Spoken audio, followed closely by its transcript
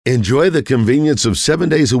Enjoy the convenience of 7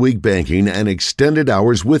 days a week banking and extended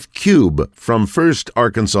hours with Cube from First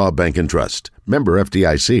Arkansas Bank and Trust. Member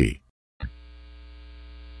FDIC.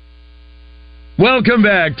 Welcome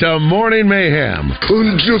back to Morning Mayhem.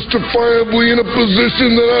 Unjustifiably in a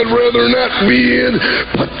position that I'd rather not be in,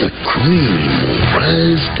 but the cream will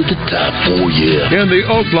rise to the top, oh yeah. In the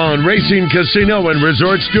Oaklawn Racing Casino and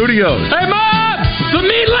Resort Studios. Hey, Mom! The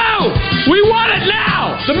meatloaf! We want it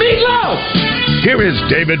now! The meatloaf! Here is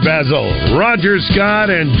David Basil, Roger Scott,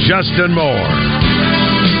 and Justin Moore.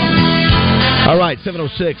 All right,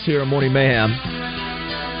 7:06 here on Morning Mayhem.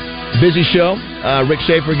 Busy show. Rick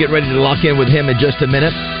Schaefer, get ready to lock in with him in just a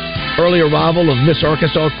minute. Early arrival of Miss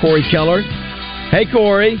Arkansas, Corey Keller. Hey,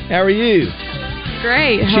 Corey, how are you?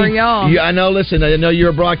 Great. How are y'all? I know. Listen, I know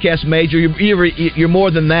you're a broadcast major. You're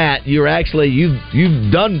more than that. You're actually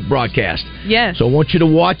you've done broadcast. Yes. So I want you to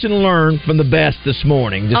watch and learn from the best this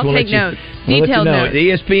morning. Just I'll take notes. Detailed notes.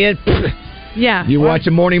 ESPN. Yeah. You watch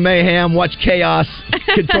a Morning Mayhem, watch chaos,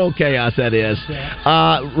 control chaos, that is.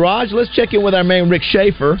 Raj, let's check in with our man, Rick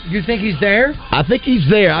Schaefer. You think he's there? I think he's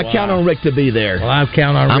there. I count on Rick to be there. Well, I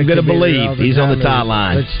count on Rick I'm going to believe he's on the top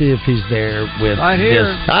line. Let's see if he's there with I hear.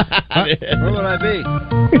 Where would I be?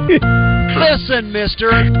 Listen, mister.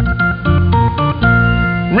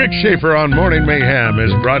 Rick Schaefer on Morning Mayhem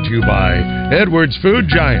is brought to you by Edwards Food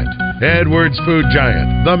Giant. Edwards Food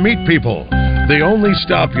Giant, the meat people. The only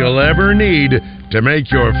stop you'll ever need to make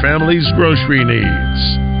your family's grocery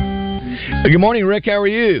needs. Good morning, Rick. How are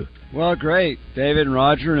you? Well, great, David and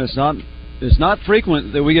Roger. And it's not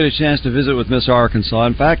frequent that we get a chance to visit with Miss Arkansas.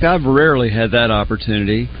 In fact, I've rarely had that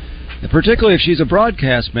opportunity, particularly if she's a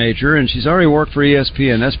broadcast major and she's already worked for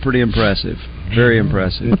ESPN. That's pretty impressive. Very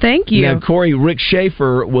impressive. Well, thank you. Now, Corey, Rick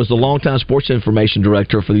Schaefer was the longtime sports information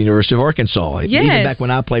director for the University of Arkansas. Yes. Even back when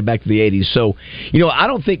I played back to the 80s. So, I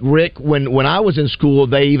don't think, Rick, when I was in school,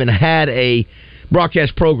 they even had a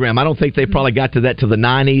broadcast program. I don't think they probably got to that till the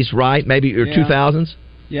 90s, right? Maybe, or 2000s?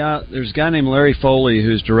 Yeah, there's a guy named Larry Foley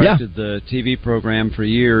who's directed the TV program for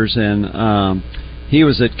years, and he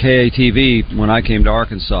was at KATV when I came to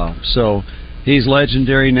Arkansas. So he's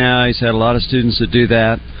legendary now. He's had a lot of students that do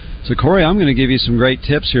that. So, Corey, I'm going to give you some great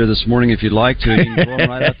tips here this morning if you'd like to. You can throw them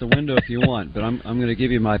right out the window if you want. But I'm going to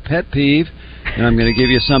give you my pet peeve, and I'm going to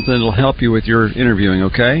give you something that will help you with your interviewing,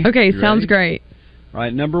 okay? Okay, sounds great. All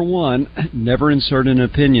right, number one, never insert an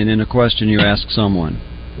opinion in a question you ask someone.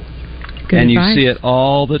 Good and advice. You see it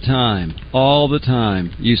all the time. All the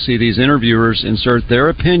time. You see these interviewers insert their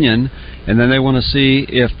opinion, and then they want to see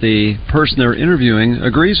if the person they're interviewing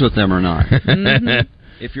agrees with them or not. Mm-hmm.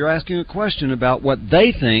 If you're asking a question about what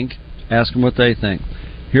they think, ask them what they think.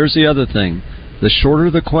 Here's the other thing. The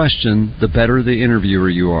shorter the question, the better the interviewer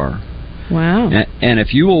you are. Wow. And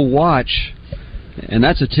if you will watch, and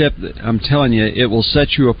that's a tip that I'm telling you, it will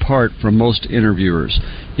set you apart from most interviewers.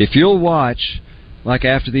 If you'll watch, like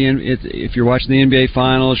if you're watching the NBA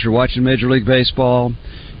Finals, you're watching Major League Baseball,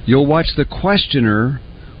 you'll watch the questioner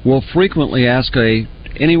will frequently ask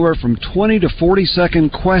anywhere from 20 to 40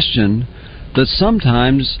 second question that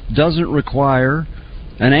sometimes doesn't require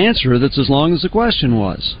an answer that's as long as the question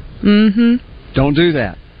was. Mm-hmm. Don't do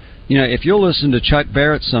that. If you'll listen to Chuck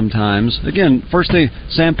Barrett sometimes, again, first thing,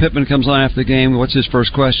 Sam Pittman comes on after the game, what's his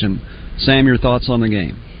first question? Sam, your thoughts on the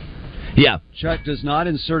game? Yeah. Chuck does not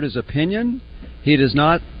insert his opinion. He does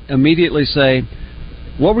not immediately say,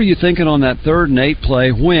 what were you thinking on that 3rd and 8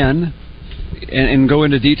 play, when, and go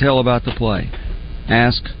into detail about the play.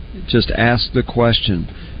 Just ask the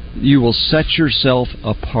question. You will set yourself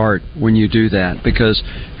apart when you do that, because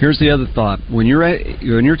here's the other thought: when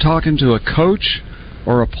you're talking to a coach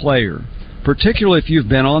or a player, particularly if you've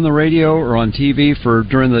been on the radio or on TV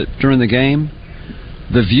during the game,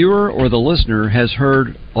 the viewer or the listener has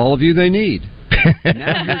heard all of you they need.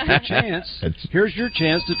 Now here's your chance. Here's your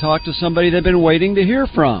chance to talk to somebody they've been waiting to hear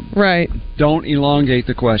from. Right. Don't elongate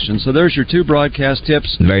the question. So there's your 2 broadcast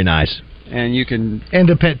tips. Very nice. And you can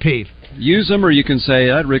a pet peeve. Use them, or you can say,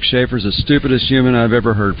 that Rick Schaefer's the stupidest human I've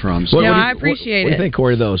ever heard from. So I appreciate it. What do you think,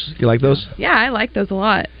 Corey, of those? You like those? Yeah, I like those a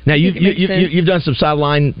lot. Now, you've done some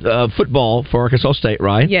sideline football for Arkansas State,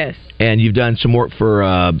 right? Yes. And you've done some work for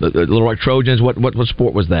Little Rock Trojans. What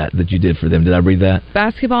sport was that you did for them? Did I read that?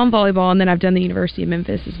 Basketball and volleyball, and then I've done the University of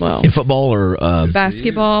Memphis as well. In football or?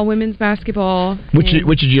 Basketball, women's basketball. Which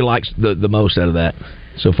did you like the most out of that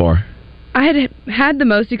so far? I had the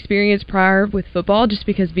most experience prior with football just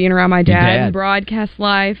because being around my dad in broadcast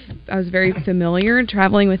life, I was very familiar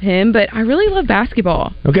traveling with him, but I really love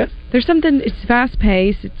basketball. Okay. There's something, it's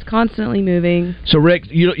fast-paced, it's constantly moving. So, Rick,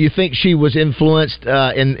 you think she was influenced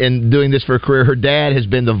in doing this for a career? Her dad has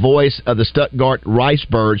been the voice of the Stuttgart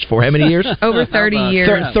Ricebirds for how many years? Over 30 years.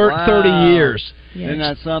 30 years. Yes. Isn't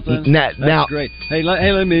that something? That's great. Hey,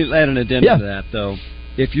 let me add an addendum to that, though.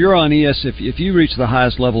 If you're on if you reach the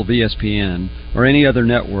highest level of ESPN or any other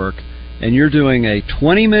network, and you're doing a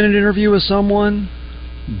 20-minute interview with someone,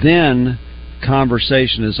 then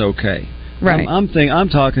conversation is okay. Right. I'm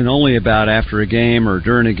talking only about after a game or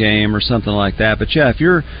during a game or something like that. But yeah, if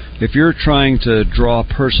you're trying to draw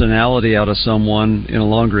personality out of someone in a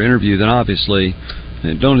longer interview, then obviously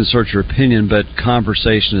don't insert your opinion, but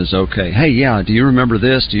conversation is okay. Hey, yeah, do you remember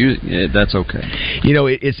this? That's okay. You know,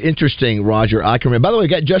 it's interesting, Roger. I can remember. By the way, we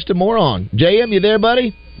got Justin Moore on. JM, you there,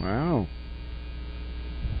 buddy? Wow.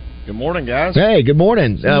 Good morning, guys. Hey, good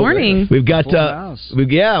morning. Good morning. We've got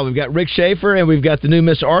we've got Rick Schaefer, and we've got the new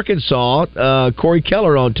Miss Arkansas, Corey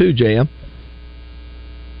Keller, on too. JM.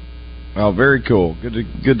 Oh, very cool.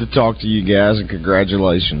 Good to talk to you guys, and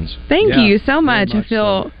congratulations. Thank you so much. I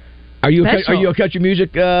feel. So. Are you a country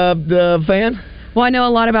music fan? Well, I know a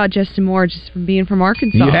lot about Justin Moore just from being from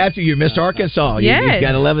Arkansas. You have to. You're Miss Arkansas. Yes. You've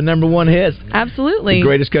got 11 number one hits. Absolutely. The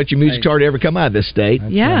greatest country music star to ever come out of this state.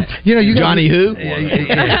 Yeah. Right. You know, Johnny Who?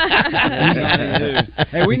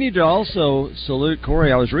 Hey, we need to also salute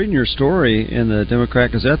Corey. I was reading your story in the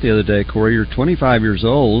Democrat Gazette the other day, Corey. You're 25 years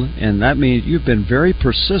old, and that means you've been very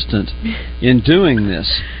persistent in doing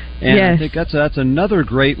this. And yes. I think that's another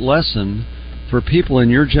great lesson for people in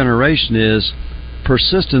your generation is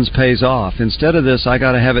persistence pays off. Instead of this, I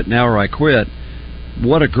got to have it now or I quit,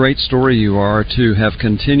 what a great story you are to have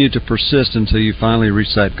continued to persist until you finally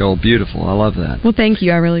reach that goal. Beautiful. I love that. Well, thank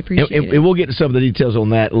you. I really appreciate it. And we'll get to some of the details on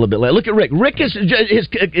that a little bit later. Look at Rick. Rick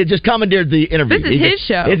just commandeered the interview. This is his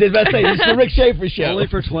show. This is the Rick Schaefer show. Only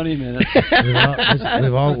for 20 minutes.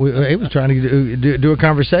 He was trying to do a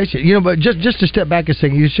conversation. You know, but just to step back a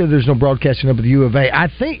second, you said there's no broadcasting up at the U of A. I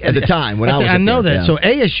think at the time when I was I know that. So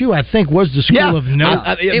ASU, I think, was the school of note.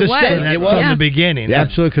 It was from the beginning. Yeah.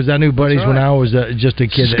 Absolutely, because I knew buddies when I was just a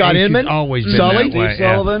kid. Scott Inman, always been Sully, that way.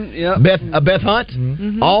 Sullivan, yeah. Beth Hunt.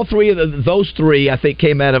 Mm-hmm. All three of those three, I think,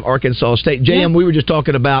 came out of Arkansas State. JM, we were just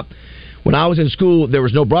talking about when I was in school, there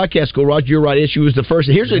was no broadcast school. Roger, you're right. ASU was the first.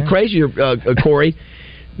 Here's the crazier, Corey.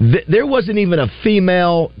 There wasn't even a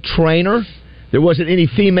female trainer. There wasn't any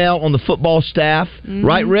female on the football staff,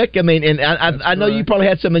 right, Rick? I mean, and I know you probably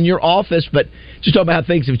had some in your office, but just talk about how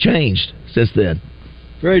things have changed since then.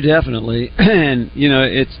 Very definitely, and you know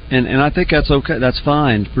it's and I think that's okay. That's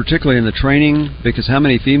fine, particularly in the training, because how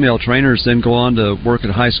many female trainers then go on to work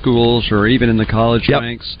at high schools or even in the college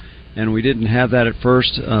ranks? And we didn't have that at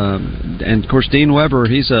first. And of course, Dean Weber,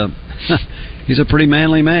 he's a pretty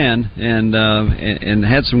manly man, and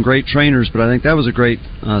had some great trainers. But I think that was a great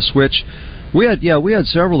switch. We had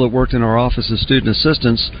several that worked in our office as student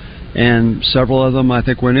assistants. And several of them, I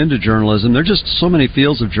think, went into journalism. There are just so many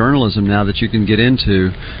fields of journalism now that you can get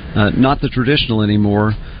into. Not the traditional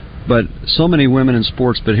anymore, but so many women in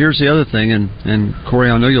sports. But here's the other thing, and Corey,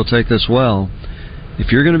 I know you'll take this well.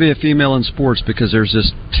 If you're going to be a female in sports, because there's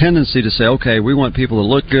this tendency to say, okay, we want people to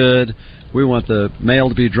look good, we want the male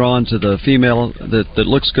to be drawn to the female that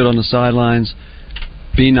looks good on the sidelines,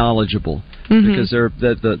 be knowledgeable. Because they're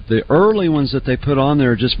the early ones that they put on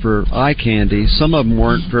there just for eye candy. Some of them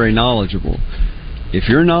weren't very knowledgeable. If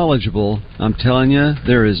you're knowledgeable, I'm telling you,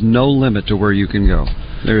 there is no limit to where you can go.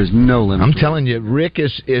 There is no limit. I'm telling you, Rick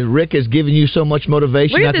is giving you so much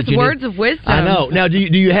motivation. Look at this words of wisdom. I know. Now, do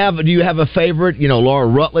you have a favorite? You know, Laura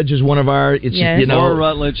Rutledge is one of our. Yes. Laura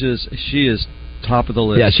Rutledge is top of the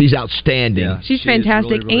list. Yeah, she's outstanding. Yeah, she's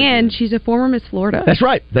fantastic, really, really and good. She's a former Miss Florida. That's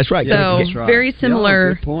right. So very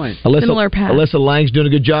similar. Good point. Similar path. Alyssa Lang's doing a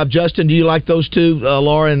good job. Justin, do you like those two,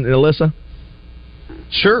 Laura and Alyssa?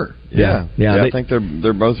 Sure. Yeah. I think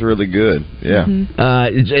they're both really good. Yeah. And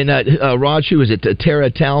Raj, who is it? Tara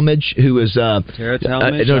Talmadge, who is Tara Talmadge.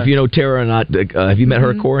 I don't know if you know Tara or not. Have you met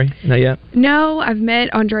her, Corey? Not yet. No, I've met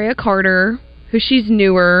Andrea Carter, who she's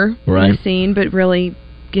newer in the scene, but really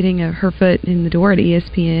getting her foot in the door at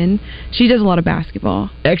ESPN. She does a lot of basketball.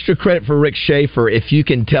 Extra credit for Rick Schaefer. If you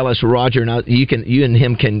can tell us, Roger, and you and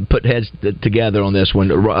him can put heads together on this one.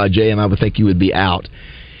 JM, I would think you would be out.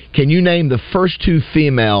 Can you name the first two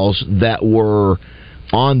females that were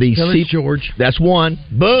on the George? That's one.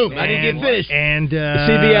 Boom! I didn't get finished. And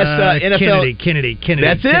CBS NFL Kennedy.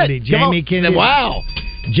 That's it. Jamie Kennedy. Wow.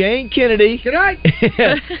 Jane Kennedy. Good night.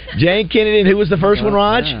 Jane Kennedy, and who was the first one,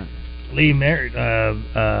 Raj? Lee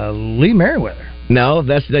Merriweather. No,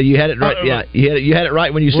 you had it right. Yeah, you had it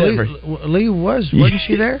right when you said it. Lee wasn't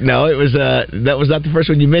she there? No, it was that was not the first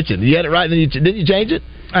one you mentioned. You had it right, and then didn't you change it?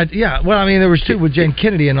 Yeah, well, I mean, there was two with Jane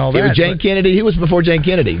Kennedy and all that. It was Jane Kennedy. He was before Jane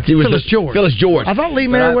Kennedy. Phyllis George. Phyllis George. I thought Lee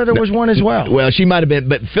Merriweather was one as well. Well, she might have been,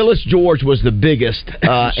 but Phyllis George was the biggest.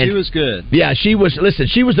 She was good. Yeah, she was. Listen,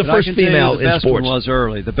 she was the first female in sports. The best one was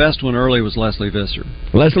early. The best one early was Leslie Visser.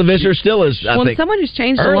 Leslie Visser still is. I think someone who's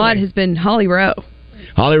changed a lot has been Holly Rowe.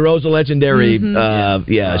 Holly Rowe's a legendary. Mm-hmm.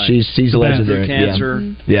 Right. She's a legendary.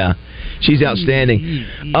 Cancer. Yeah. She's outstanding.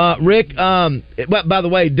 Rick, by the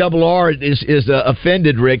way, Double R is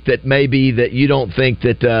offended, Rick, that maybe that you don't think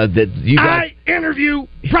that you got... I interview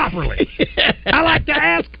properly. I like to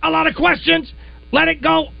ask a lot of questions, let it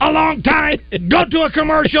go a long time, go to a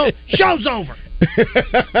commercial, show's over.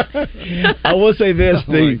 I will say this: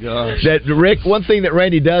 that Rick. One thing that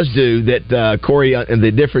Randy does do that Corey and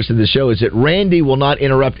the difference in the show is that Randy will not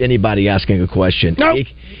interrupt anybody asking a question. Nope.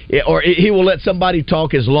 He will let somebody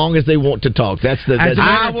talk as long as they want to talk.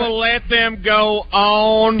 I will let them go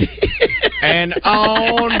on and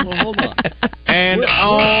on. Well, hold on. And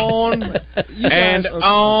on and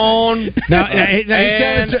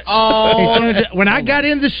on. When I got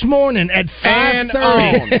in this morning at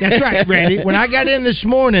 5:30, that's right, Randy. When I got in this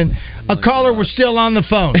morning, a caller was still on the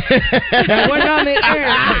phone. That went on the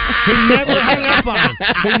air. He never hung up on him.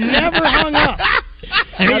 He never hung up.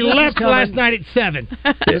 And he left last night at 7.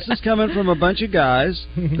 This is coming from a bunch of guys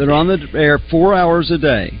that are on the air 4 hours a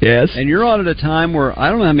day. Yes. And you're on at a time where I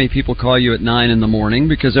don't know how many people call you at 9 in the morning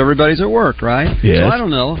because everybody's at work, right? Yes. So I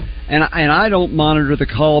don't know. And I don't monitor the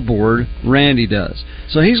call board. Randy does.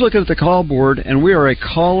 So he's looking at the call board, and we are a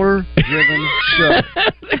caller-driven show.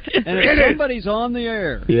 And if somebody's on the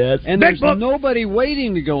air, and there's nobody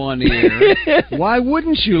waiting to go on the air, why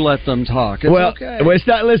wouldn't you let them talk? It's okay. Well, it's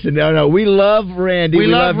not. Listen, no. We love Randy. We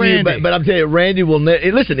love Randy. You, but I'm telling you, Randy will.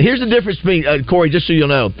 Listen, here's the difference between Corey. Just so you'll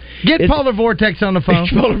know, get Polar Vortex on the phone.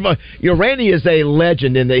 Randy is a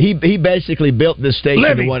legend in that he basically built this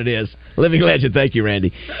station to what it is. Living legend. Thank you,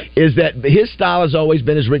 Randy. Is that his style has always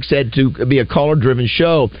been, as Rick said, to be a caller-driven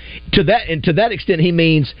show. To that extent, he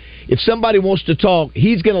means if somebody wants to talk,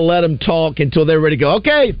 he's going to let them talk until they're ready to go.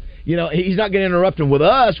 Okay. You know, he's not going to interrupt them. With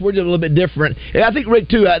us, we're just a little bit different. And I think, Rick,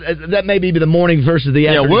 too, that may be the morning versus the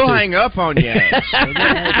afternoon. Yeah, we'll hang up on you. There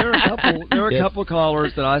are a couple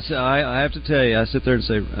callers that I have to tell you, I sit there and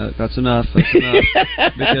say, that's enough.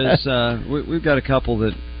 Because we've got a couple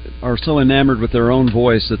that are so enamored with their own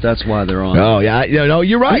voice that's why they're on. Oh, yeah.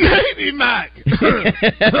 You're right. Maybe Mike.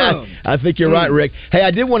 I think you're right, Rick. Hey,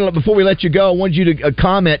 I did want to, before we let you go, I wanted you to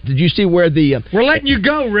comment. Did you see where the... We're letting you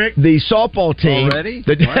go, Rick. The softball team... Already?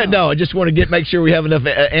 Wow. No, I just want to make sure we have enough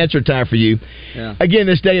answer time for you. Yeah. Again,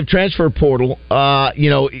 this day of transfer portal,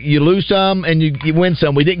 you lose some and you win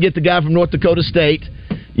some. We didn't get the guy from North Dakota State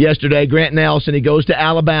yesterday, Grant Nelson. He goes to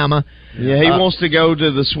Alabama. Yeah, he wants to go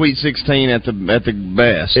to the Sweet 16 at the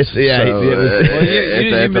best. You missed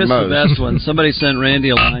the best one. Somebody sent Randy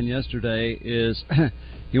a line yesterday.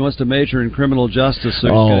 He wants to major in criminal justice, so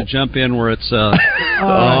he's going to jump in where it's...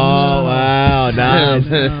 wow, nice.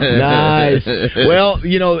 Nice. Well,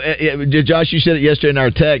 Josh, you said it yesterday in our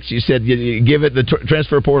text. You said you give it, the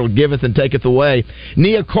transfer portal giveth and taketh away.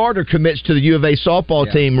 Nia Carter commits to the U of A softball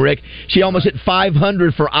team, Rick. She almost hit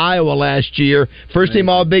 500 for Iowa last year. First team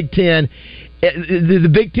all Big Ten. The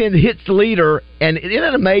Big Ten hits the leader, and isn't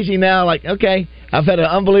it amazing now? Like, okay, I've had an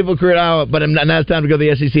unbelievable career at Iowa, but now it's time to go to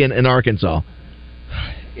the SEC in Arkansas.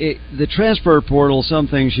 The transfer portal, some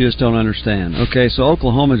things you just don't understand. Okay, so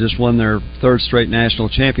Oklahoma just won their third straight national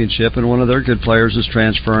championship, and one of their good players is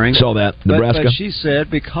transferring. Saw that, Nebraska. But she said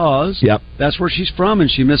because that's where she's from and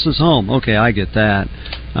she misses home. Okay, I get that.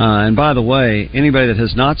 And by the way, anybody that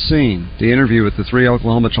has not seen the interview with the 3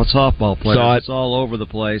 Oklahoma softball players, it's all over the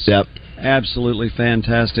place. Yep. Absolutely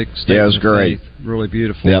fantastic. Yeah, it was great. Faith, really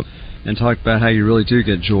beautiful. Yep. And talked about how you really do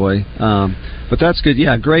get joy. But that's good.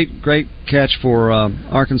 Yeah, great catch for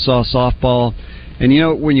Arkansas softball. And,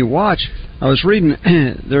 when you watch, I was reading,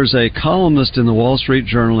 there's a columnist in the Wall Street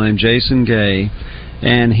Journal named Jason Gay,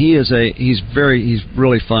 and he's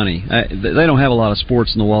really funny. They don't have a lot of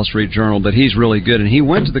sports in the Wall Street Journal, but he's really good. And he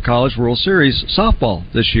went to the College World Series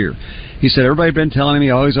softball this year. He said everybody had been telling him he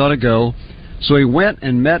always ought to go. So he went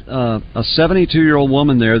and met a 72-year-old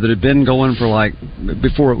woman there that had been going for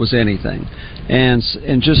before it was anything, and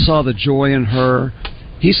just saw the joy in her.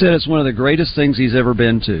 He said it's one of the greatest things he's ever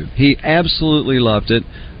been to. He absolutely loved it.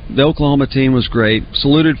 The Oklahoma team was great.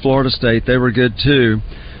 Saluted Florida State; they were good too.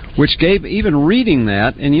 which gave, even reading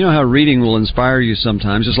that, and you know how reading will inspire you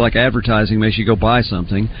sometimes, just like advertising makes you go buy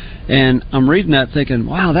something. And I'm reading that thinking,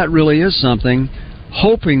 wow, that really is something,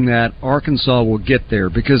 hoping that Arkansas will get there,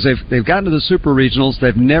 because they've gotten to the Super Regionals,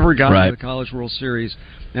 they've never gotten to the College World Series,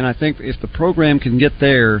 and I think if the program can get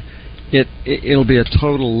there, it'll be a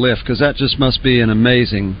total lift, because that just must be an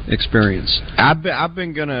amazing experience. I've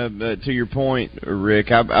been gonna to your point,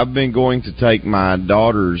 Rick. I've been going to take my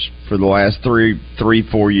daughters for the last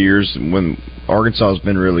 3-4 years when Arkansas has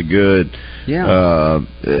been really good. Yeah.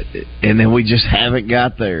 And then we just haven't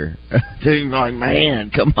got there. They're like,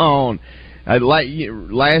 man, come on.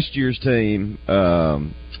 Last year's team.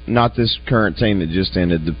 Not this current team that just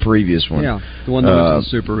ended, the previous one. Yeah, the one that went to the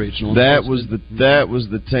Super Regional. That was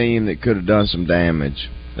the team that could have done some damage.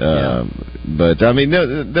 But I mean,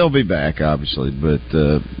 they'll be back, obviously. But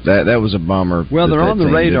that was a bummer. Well, they're on the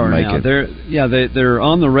radar now. They're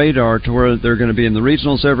on the radar to where they're going to be in the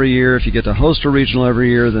regionals every year. If you get to host a regional every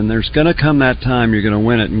year, then there's going to come that time you're going to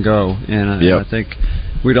win it and go. And I think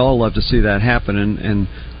we'd all love to see that happen. And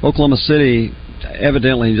Oklahoma City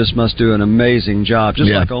evidently just must do an amazing job, just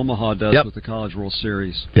like Omaha does with the College World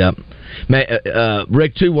Series. Yep.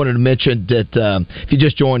 Rick, too, wanted to mention that if you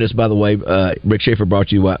just joined us, by the way, Rick Schaefer brought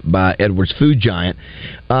to you by Edwards Food Giant.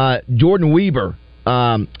 Jordan Weber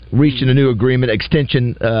reached a new agreement,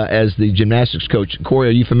 extension as the gymnastics coach. Corey,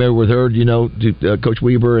 are you familiar with her? Do you know Coach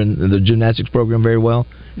Weber and the gymnastics program very well?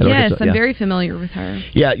 Yes, I'm very familiar with her.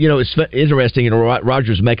 Yeah, it's interesting.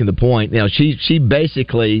 Roger's making the point. She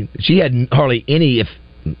basically had hardly any,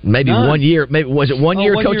 maybe 1 year. Maybe was it 1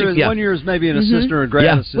 year coaching? 1 year is maybe an assistant or a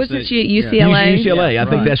grad assistant. Wasn't she at UCLA? UCLA, I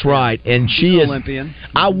think that's right. And she is Olympian.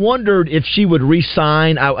 I wondered if she would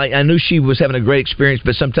re-sign. I knew she was having a great experience,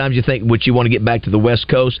 but sometimes you think, would she want to get back to the West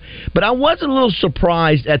Coast? But I was a little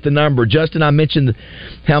surprised at the number. Justin, I mentioned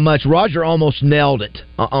how much. Roger almost nailed it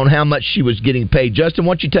on how much she was getting paid. Justin,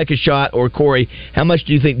 why don't you take a shot, or Corey, how much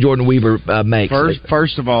do you think Jordan Weber makes?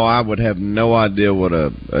 First of all, I would have no idea what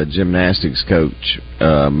a gymnastics coach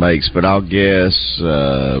makes, but I'll guess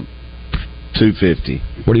 $250.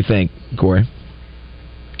 What do you think, Corey?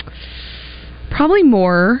 Probably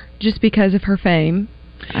more, just because of her fame.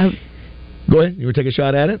 Go ahead. You want to take a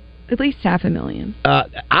shot at it? At least $500,000.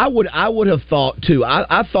 I would have thought too.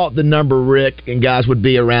 I thought the number, Rick and guys, would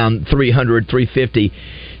be around $300, $350.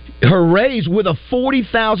 Her raise with a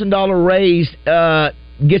 $40,000 raise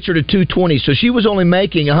gets her to $220. So she was only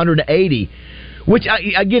making $180. Which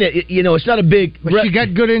I get it. It's not a big. But she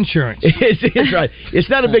got good insurance. It's right. It's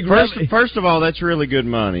not a big. First of all, that's really good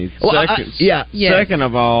money. Well, Second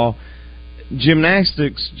of all,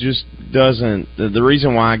 gymnastics just doesn't. The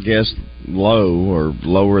reason why I guess low or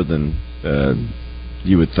lower than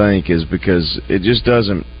you would think is because it just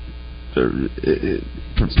doesn't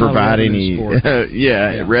provide any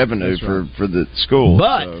revenue for the school.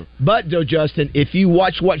 But though, Justin, if you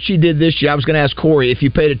watch what she did this year, I was going to ask Corey if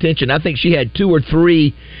you paid attention. I think she had 2 or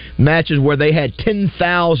 3 matches where they had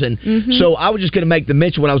 10,000. Mm-hmm. So I was just going to make the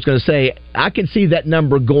mention what I was going to say. I can see that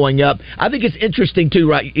number going up. I think it's interesting too,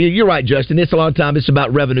 right? You're right, Justin. It's a lot of time it's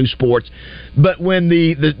about revenue sports, but when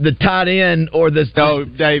the tight end or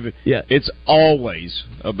David, it's always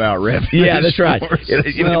about revenue. Yeah, that's right.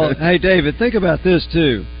 Well, hey, David, think about this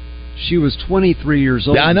too. She was 23 years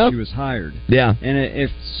old when she was hired. Yeah. And if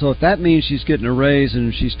that means she's getting a raise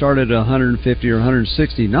and she started at 150 or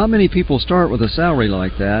 160, not many people start with a salary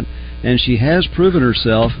like that. And she has proven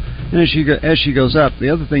herself. And as she goes up, the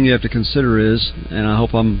other thing you have to consider is, and I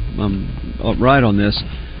hope I'm right on this,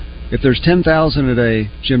 if there's 10,000 at a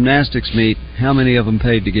gymnastics meet, how many of them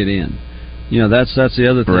paid to get in? That's the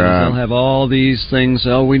other thing. Right. They'll have all these things.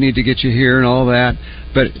 Oh, we need to get you here and all that.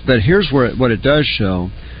 But here's what it does show.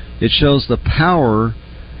 It shows the power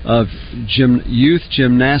of youth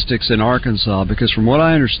gymnastics in Arkansas, because from what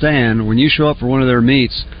I understand, when you show up for one of their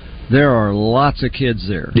meets, there are lots of kids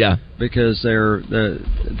there. Yeah. Because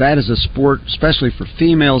that is a sport, especially for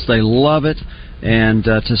females. They love it, and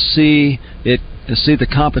to see the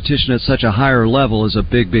competition at such a higher level is a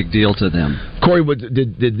big deal to them. Corey,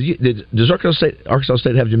 does Arkansas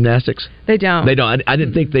State have gymnastics? They don't. They don't. I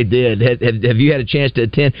didn't think they did. Have you had a chance to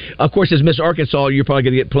attend? Of course, as Miss Arkansas, you're probably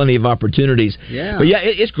going to get plenty of opportunities. Yeah. But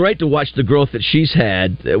it's great to watch the growth that she's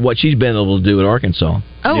had, what she's been able to do at Arkansas.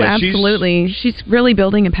 Oh, absolutely. She's really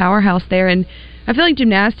building a powerhouse there, and I feel like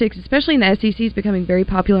gymnastics, especially in the SEC, is becoming very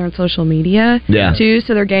popular on social media, Yeah. too.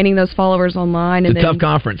 So they're gaining those followers online. It's a tough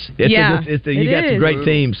conference. You got some great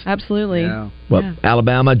teams. Absolutely. Yeah. Well,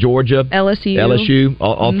 Alabama, Georgia, LSU,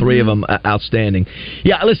 all three of them outstanding.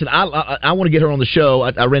 Yeah, listen, I want to get her on the show.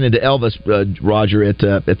 I ran into Elvis, Roger, at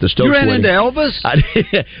the Stokes You ran wedding. into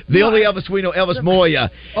Elvis? The only Elvis we know, Elvis Moya.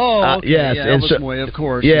 Oh, okay. Yes, yeah, and Elvis Moya, of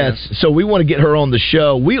course. Yes, so we want to get her on the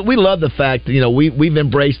show. We love the fact that we've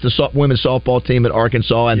embraced the women's softball team at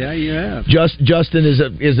Arkansas, and you have. Justin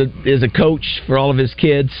is a coach for all of his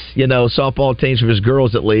kids, softball teams for his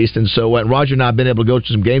girls at least, and so Roger and I have been able to go to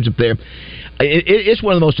some games up there. It's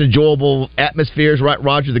one of the most enjoyable atmospheres, right,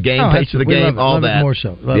 Roger? The game, pace of the game, all that. It more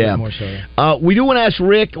so. It more so. Yeah. We do want to ask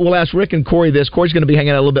Rick. We'll ask Rick and Corey this. Corey's going to be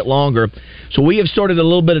hanging out a little bit longer, so we have started a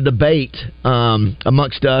little bit of debate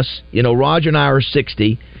amongst us. Roger and I are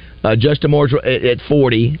 60. Justin Moore's at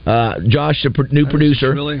 40. Josh, the new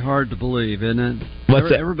producer. It's really hard to believe, isn't it? What's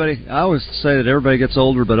that? Everybody, I always say that everybody gets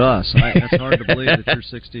older but us. It's hard to believe that you're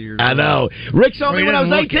 60 years old. I know. Rick saw me when I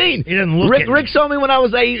was 18. He doesn't look Rick saw me when I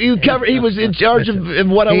was 8. He was in charge of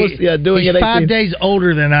what I was doing at 18. He's 5 days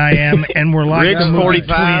older than I am, and we're like Rick's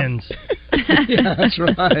 45. twins. Yeah, that's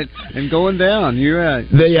right. And going down. You're right.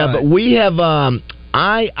 But we have.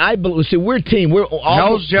 I believe. See, we're a team. We're all. How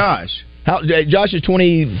old's Josh? Josh is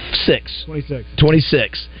 26.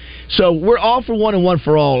 26. So we're all for one and one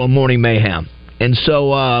for all on Morning Mayhem. And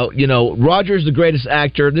so, Roger's the greatest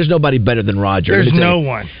actor. There's nobody better than Roger. There's no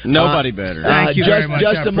one. Nobody better. Thank you very much.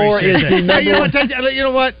 Justin Moore is the number one. You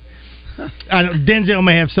know what? Denzel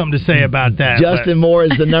may have something to say about that. Justin Moore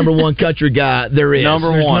is the number one country guy there is.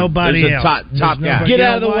 Number one. Nobody There's else. a top guy. Get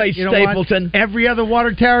out of the way, Stapleton. Every other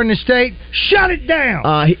water tower in the state, shut it down.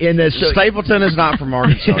 Stapleton is not from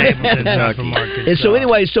Arkansas. Stapleton's not from Arkansas. And so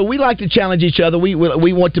anyway, we like to challenge each other. We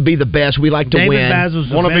want to be the best. We like to win. David Basil's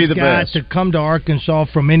the best guy to come to Arkansas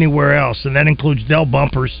from anywhere else, and that includes Del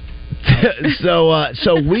Bumpers. I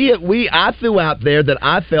threw out there that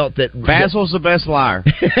I felt that Basil's the best liar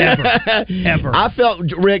ever. I felt,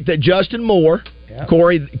 Rick, that Justin Moore,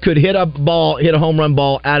 Corey, could hit a home run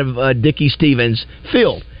ball out of Dickie Stevens'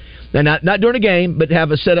 field. Now, not during a game, but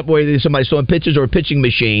have a setup where somebody's throwing pitches or a pitching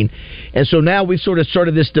machine. And so now we've sort of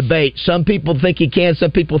started this debate. Some people think he can, some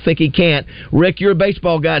people think he can't. Rick, you're a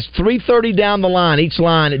baseball guy. It's 330 down the line, each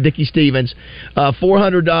line at Dickie Stevens.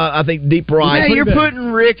 400, I think, deep right. Yeah, you're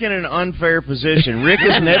putting Rick in an unfair position. Rick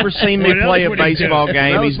has never seen me play a baseball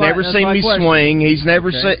game. He's never seen me swing. He's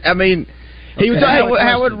never seen... I mean,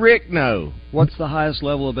 how would Rick know? What's the highest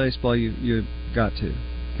level of baseball you got to?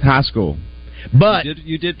 High school. But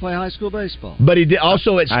you did play high school baseball. But he did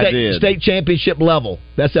also at state championship level.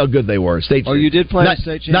 That's how good they were. You did play at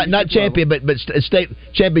state championship not champion, but state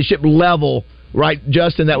championship level, right,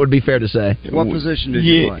 Justin? That would be fair to say. What position did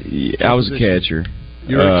you play? I was a catcher.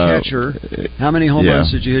 You were a catcher. How many home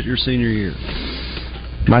runs did you hit your senior year?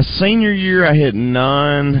 My senior year, I hit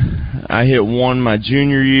none. I hit one my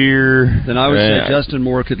junior year. Then I would say Justin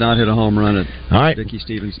Moore could not hit a home run at Dickie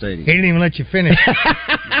Stevens Stadium. He didn't even let you finish.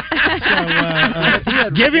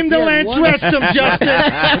 Give him the Lance Westham, Justin.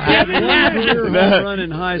 Home run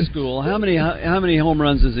in high school. How many home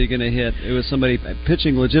runs is he going to hit? It was somebody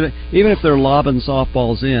pitching legit, even if they're lobbing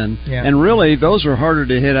softballs in. Yeah. And really, those are harder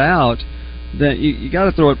to hit out. Then you got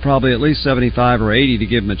to throw it probably at least 75 or 80 to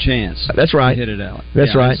give him a chance. That's right. To hit it out.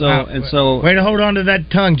 That's right. And so way to hold on to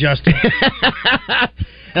that tongue, Justin.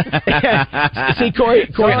 See, Corey,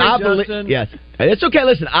 I believe. Yes, it's okay.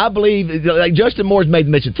 Listen, I believe like Justin Moore's made the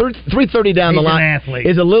mention. 330 down the line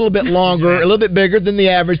is a little bit longer, a little bit bigger than the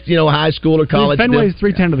average, high school or college. Fenway's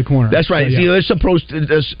 310 to the corner. That's right. See, there's some pro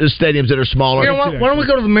stadiums that are smaller. You know what? Why don't we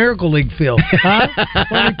go to the Miracle League field? Huh?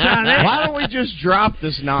 Why don't we just drop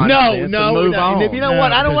this nonsense and move on? You know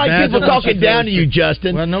what? I don't like people talking down to you,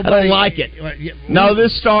 Justin. Well, I don't like it. No,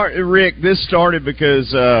 Rick. This started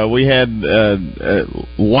because we had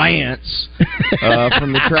Lance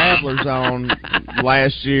from the Travelers on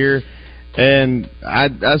last year, and I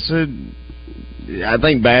said, I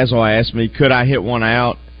think Basil asked me, could I hit one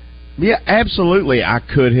out? Yeah, absolutely, I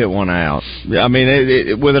could hit one out. I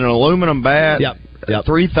mean, with an aluminum bat,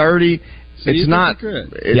 330. So it's not.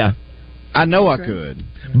 I know I could.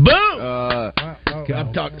 Boom!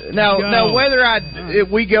 Now, whether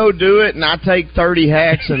we go do it and I take 30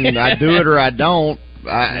 hacks and I do it or I don't,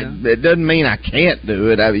 it doesn't mean I can't do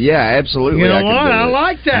it. Absolutely. You know I can what? do I it.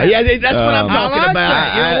 like that. Yeah, that's what I'm talking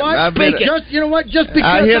about. You know what? You know what? Just because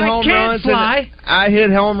I hit I home can't runs fly. I hit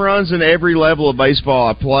home runs in every level of baseball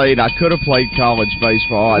I played. I could have played college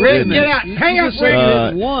baseball. I Rick, didn't. get out. Hang up, You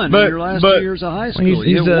hit one in your last 2 years of high school.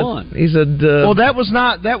 You hit one. Well, that was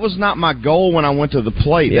not my goal when I went to the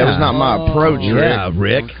plate. That was not my approach. Yeah,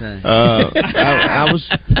 Rick. Okay.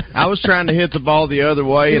 I was trying to hit the ball the other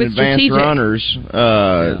way and advance strategic. runners.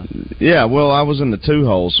 Well, I was in the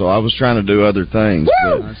 2-hole, so I was trying to do other things.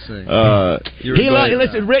 But, I see.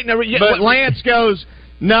 Listen, Rick. but Lance goes,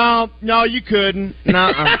 No, you couldn't.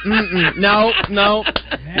 No.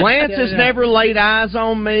 Lance has never laid eyes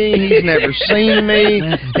on me. He's never seen me.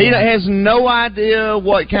 He has no idea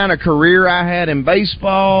what kind of career I had in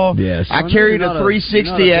baseball. Yes. I carried a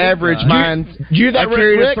 360 average. I carried a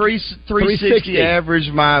 360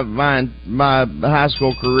 average my high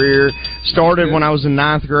school career. Started when I was in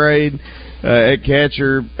 9th grade. At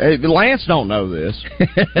catcher, Lance don't know this,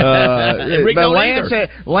 but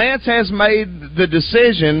Lance has made the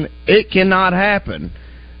decision it cannot happen,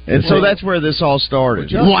 and so that's where this all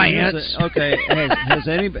started. Lance, okay,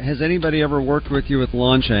 has anybody ever worked with you with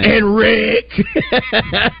launch angle? And Rick,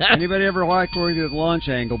 anybody ever worked with you with launch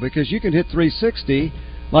angle? Because you can hit 360.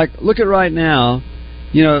 Like, look at right now.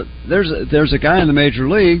 You know, there's a guy in the major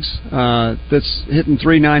leagues that's hitting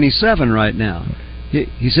 397 right now.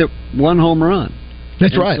 He's hit one home run.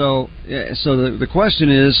 That's right. So the question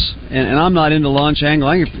is, and I'm not into launch angle.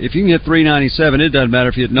 If you can hit 397, it doesn't matter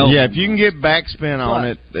if you hit no. Yeah, if you can get backspin on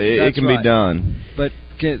it can be done. But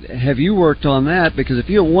have you worked on that? Because if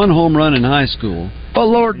you hit one home run in high school. Oh,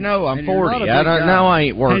 Lord, no, I'm 40. I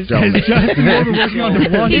ain't worked on it.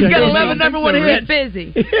 He's got 11 number one hits.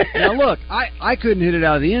 Busy. Now, look, I couldn't hit it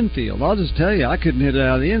out of the infield. I'll just tell you, I couldn't hit it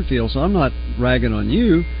out of the infield, so I'm not ragging on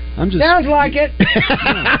you. I'm just sounds like it.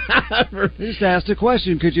 Just asked a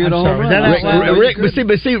question. Could you hit a home run? Rick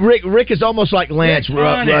is almost like Lance,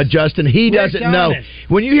 Justin. He doesn't know.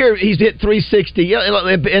 When you hear he's hit 360, and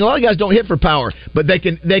a lot of guys don't hit for power, but they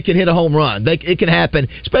can hit a home run. It can happen,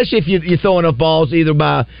 especially if you're throwing up balls either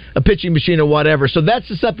by a pitching machine or whatever. So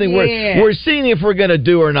that's something we're seeing if we're going to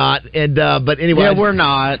do or not. And but anyway, we're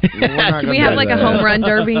not. Can we have like a home run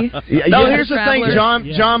derby? No, here's the thing.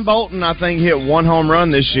 John Bolton, I think, hit one home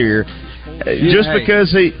run this year. Just because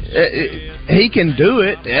he can do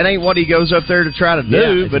it. That ain't what he goes up there to try to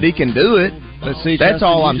do, but he can do it. But see, that's Justin,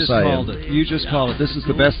 all I'm saying. You just called it. This is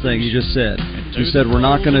the best thing you just said. You said we're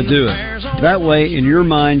not going to do it. That way, in your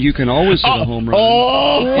mind, you can always hit a home run.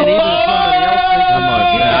 And even if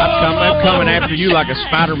somebody else thinks I'm coming after you like a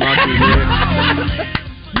spider monkey.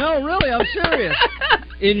 No, really, I'm serious.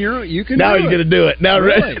 You can. Now do he's it. going to do it. Now,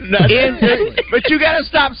 really? But you got to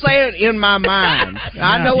stop saying "in my mind."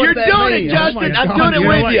 I know what you're that doing means. it, Justin. I'm doing it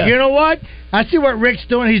with you. You know what? I see what Rick's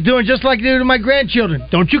doing. He's doing just like I do to my grandchildren.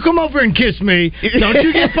 Don't you come over and kiss me. Don't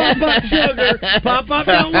you get Pop-Up sugar. Pop-Up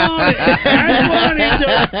don't want it. I don't want it.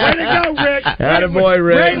 Way to go, Rick. Attaboy,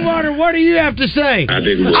 Rick. Rainwater, what do you have to say?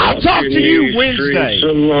 I'll talk to you Wednesday.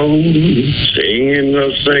 Alone, singing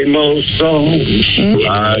the same old song.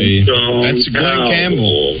 That's Glenn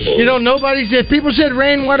Campbell. You know, people said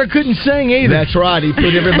Rainwater couldn't sing either. That's right. He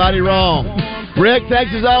put everybody wrong. Rick,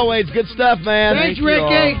 thanks as always. Good stuff, man. Thanks,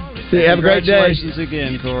 Ricky. Have a great day. Congratulations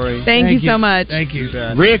again, Corey. Thank you so much. Thank you.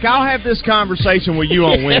 Rick, I'll have this conversation with you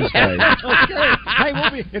on Wednesday. Okay.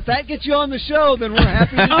 Hey, if that gets you on the show, then we're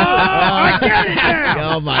happy to do it. I get it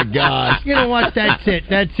now. Oh, my gosh. You know what? That's it.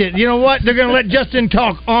 You know what? They're going to let Justin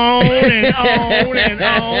talk on and on and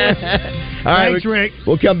on. All right, thanks, Rick.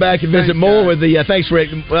 We'll come back and visit more with the thanks,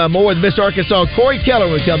 Rick. More with Miss Arkansas, Corey Keller,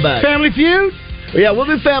 when we come back. Family Feud? Yeah, we'll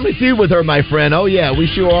do Family Feud with her, my friend. Oh, yeah, we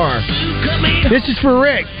sure are. This is for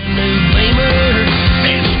Rick. They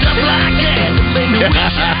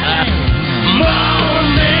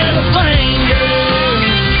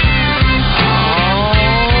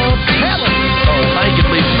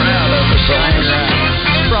can be proud of us.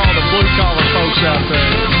 For all the blue-collar folks out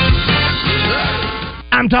there.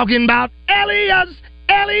 I'm talking about Elias.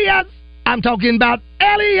 I'm talking about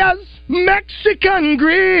Elias Mexican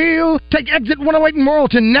Grill. Take exit 108 in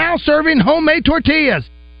Morrilton, now serving homemade tortillas.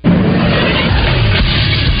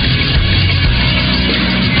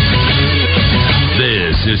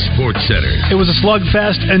 This is Sports Sports Center. It was a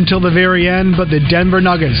slugfest until the very end, but the Denver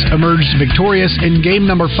Nuggets emerged victorious in game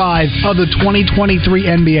number 5 of the 2023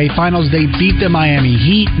 NBA Finals. They beat the Miami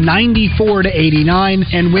Heat 94-89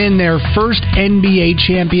 and win their first NBA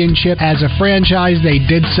championship as a franchise. They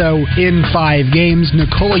did so in 5 games.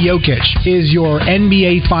 Nikola Jokic is your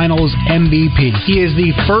NBA Finals MVP. He is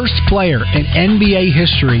the first player in NBA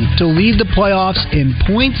history to lead the playoffs in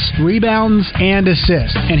points, rebounds, and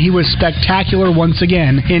assists. And he was spectacular once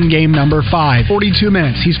again in game number 5. 42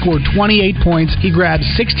 minutes. He scored 28 points. He grabbed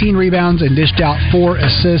 16 rebounds and dished out 4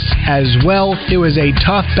 assists as well. It was a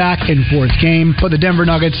tough back and forth game, but the Denver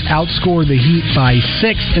Nuggets outscored the Heat by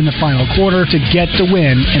 6 in the final quarter to get the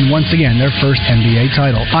win and once again their first NBA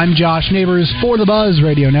title. I'm Josh Neighbors for the Buzz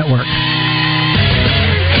Radio Network.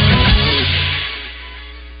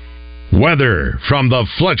 Weather from the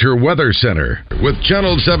Fletcher Weather Center with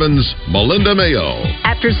Channel 7's Melinda Mayo.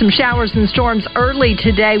 After some showers and storms early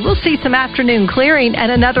today, we'll see some afternoon clearing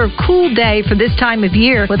and another cool day for this time of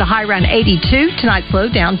year with a high around 82. Tonight's low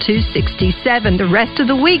down to 67. The rest of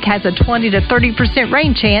the week has a 20 to 30%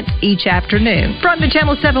 rain chance each afternoon. From the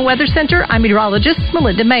Channel 7 Weather Center, I'm meteorologist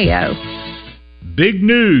Melinda Mayo. Big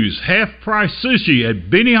news, half-price sushi at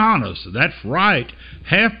Benihana's. That's right,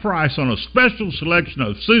 half price on a special selection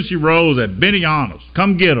of sushi rolls at Benihana's.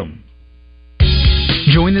 Come get them.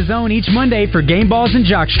 Join the zone each Monday for game balls and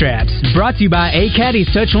jock straps. Brought to you by A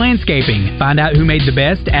Caddy's Touch Landscaping. Find out who made the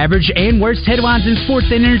best, average, and worst headlines in sports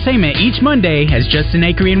and entertainment each Monday as Justin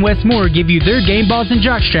Acree and Wes Moore give you their game balls and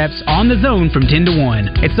jock straps on the zone from 10 to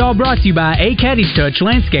 1. It's all brought to you by A Caddy's Touch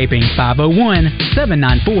Landscaping,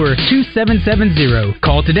 501-794-2770.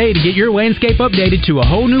 Call today to get your landscape updated to a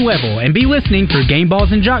whole new level and be listening for game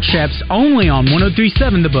balls and jock straps only on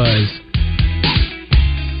 103.7 The Buzz.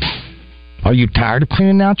 Are you tired of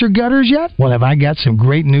cleaning out your gutters yet? Well, have I got some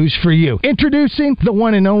great news for you. Introducing the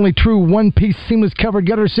one and only true one-piece seamless covered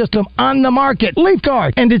gutter system on the market,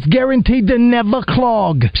 LeafGuard, and it's guaranteed to never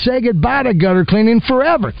clog. Say goodbye to gutter cleaning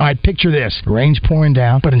forever. All right, picture this. Rain's pouring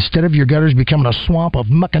down, but instead of your gutters becoming a swamp of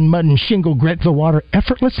muck and mud and shingle grit, the water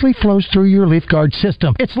effortlessly flows through your LeafGuard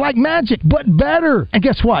system. It's like magic, but better. And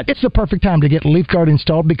guess what? It's the perfect time to get LeafGuard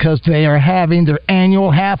installed because they are having their annual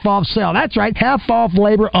half-off sale. That's right, half-off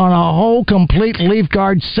labor on a whole complete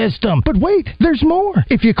LeafGuard system. But wait, there's more.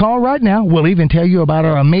 If you call right now, we'll even tell you about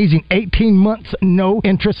our amazing 18 months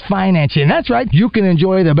no-interest financing. That's right, you can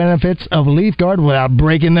enjoy the benefits of LeafGuard without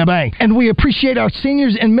breaking the bank. And we appreciate our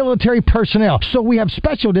seniors and military personnel, so we have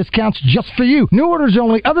special discounts just for you. New orders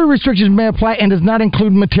only. Other restrictions may apply and does not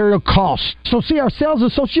include material costs. So see our sales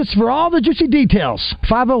associates for all the juicy details.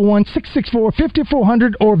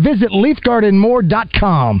 501-664-5400 or visit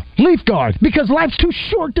LeafGuardandMore.com. LeafGuard, because life's too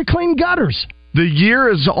short to clean gutters. The year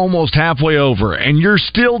is almost halfway over, and you're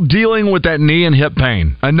still dealing with that knee and hip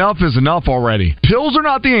pain. Enough is enough already. Pills are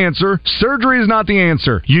not the answer. Surgery is not the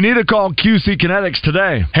answer. You need to call QC Kinetics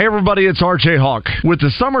today. Hey, everybody, it's RJ Hawk. With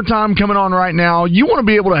the summertime coming on right now, you want to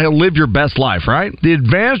be able to live your best life, right? The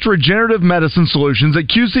advanced regenerative medicine solutions at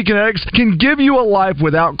QC Kinetics can give you a life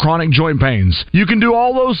without chronic joint pains. You can do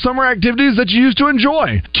all those summer activities that you used to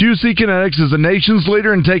enjoy. QC Kinetics is the nation's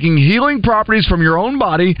leader in taking healing properties from your own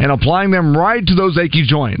body and applying them right to those achy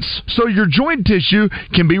joints, so your joint tissue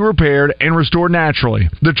can be repaired and restored naturally.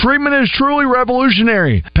 The treatment is truly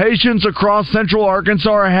revolutionary. Patients across Central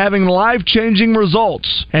Arkansas are having life-changing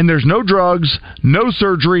results, and there's no drugs, no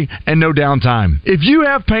surgery, and no downtime. If you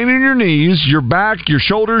have pain in your knees, your back, your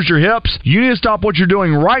shoulders, your hips, you need to stop what you're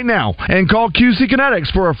doing right now and call QC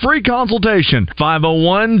Kinetics for a free consultation.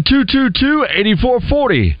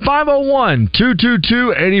 501-222-8440.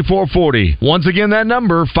 501-222-8440. Once again, that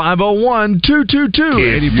number, 501-222-8440.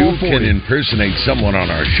 If you can impersonate someone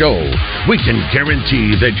on our show, we can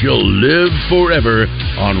guarantee that you'll live forever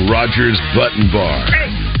on Rogers Button Bar.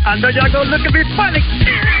 Hey, I know y'all gonna look at me funny,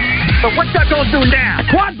 but what y'all gonna do now?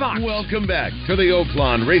 Quad box! Welcome back to the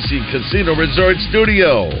Oaklawn Racing Casino Resort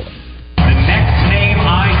Studio. The next name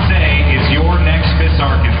I say is your next Miss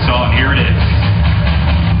Arkansas. Here it is.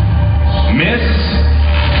 Miss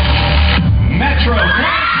Metro.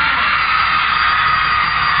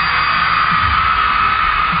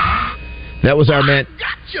 That was our man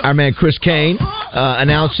Chris Kane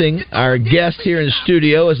announcing our guest here in the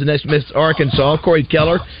studio as the next Miss Arkansas, Corey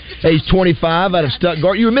Keller. He's 25 out of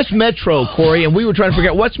Stuttgart. You were Miss Metro, Corey, and we were trying to figure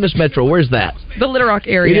out what's Miss Metro. Where's that? The Little Rock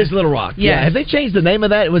area. It is Little Rock. Yes. Yeah. Have they changed the name of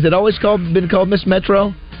that? Was it always been called Miss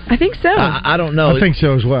Metro? I think so. I don't know. I think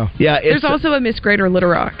so as well. Yeah, there's also a Miss Greater Little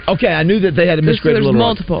Rock. Okay, I knew that they had a Miss Greater Little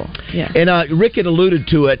Rock. There's multiple. Yeah. And Rick had alluded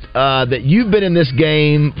to it that you've been in this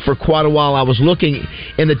game for quite a while. I was looking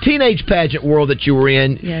in the teenage pageant world that you were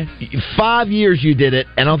in. Yes. 5 years you did it,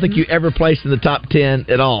 and I don't think you ever placed in the top 10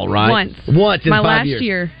 at all, right? Once in my 5 last years.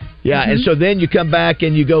 year. Yeah, and so then you come back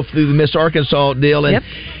and you go through the Miss Arkansas deal, and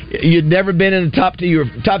you'd never been in the top 10. You were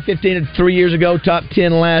top 15 3 years ago, top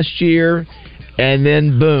 10 last year. And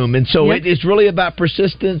then boom, and so it's really about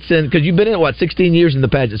persistence, and because you've been in 16 years in the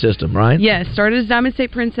pageant system, right? Yes, started as Diamond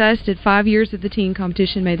State Princess, did 5 years at the teen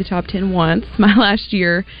competition, made the top 10 once, my last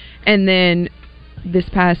year, and then this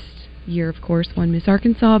past year, of course, won Miss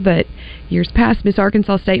Arkansas. But years past, Miss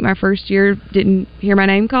Arkansas State, my first year, didn't hear my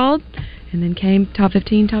name called. And then came top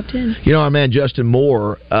 15, top 10. You know, our man Justin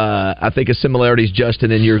Moore, I think a similarities,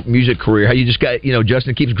 Justin, in your music career. How you just got,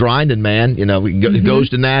 Justin keeps grinding, man. He goes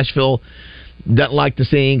to Nashville, doesn't like the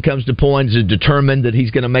scene, comes to points, is determined that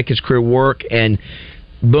he's going to make his career work, and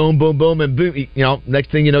boom, boom, boom, and boom.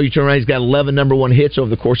 Next thing you know, you turn around, he's got 11 number one hits over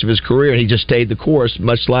the course of his career, and he just stayed the course,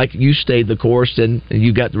 much like you stayed the course, and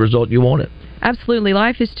you got the result you wanted. Absolutely.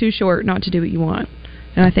 Life is too short not to do what you want.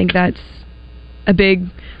 And I think that's a big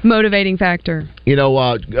motivating factor.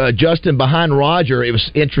 Justin, behind Roger, it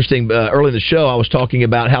was interesting. Early in the show, I was talking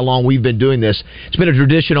about how long we've been doing this. It's been a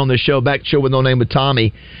tradition on this show, back show with No Name with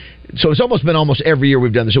Tommy. So it's almost been every year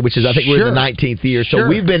we've done the show, which is, I think, we're in the 19th year. So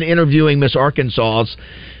we've been interviewing Miss Arkansas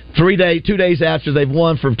 2 days after they've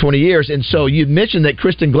won for 20 years. And so you mentioned that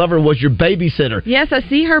Kristen Glover was your babysitter. Yes, I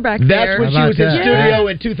see her back there. That's when she was in studio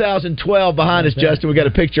in 2012 behind us, Justin. We got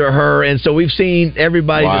a picture of her. And so we've seen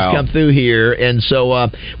everybody just come through here. And so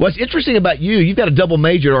what's interesting about you've got a double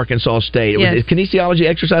major at Arkansas State. Yes. It was kinesiology,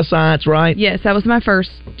 exercise science, right? Yes, that was my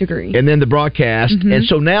first degree. And then the broadcast. Mm-hmm. And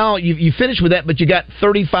so now you finished with that, but you got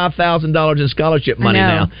 $35,000 in scholarship money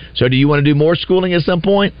now. So do you want to do more schooling at some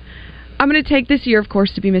point? I'm going to take this year, of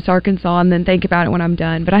course, to be Miss Arkansas, and then think about it when I'm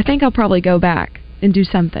done. But I think I'll probably go back and do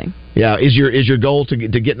something. Yeah, is your goal to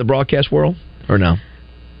get in the broadcast world, or no?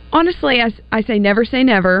 Honestly, I say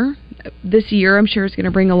never. This year, I'm sure it's going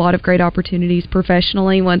to bring a lot of great opportunities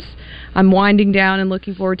professionally once I'm winding down and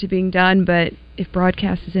looking forward to being done. But if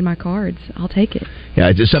broadcast is in my cards, I'll take it. Yeah,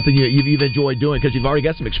 it's just something you've enjoyed doing because you've already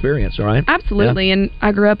got some experience, all right? Absolutely, and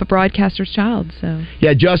I grew up a broadcaster's child, so.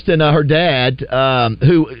 Yeah, Justin, her dad,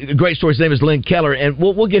 who a great story. His name is Lynn Keller, and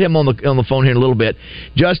we'll get him on the phone here in a little bit.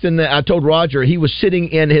 Justin, I told Roger he was sitting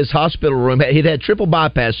in his hospital room. He'd had triple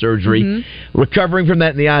bypass surgery, recovering from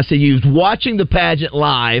that in the ICU, watching the pageant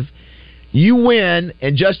live. You win,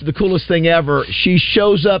 and just the coolest thing ever, she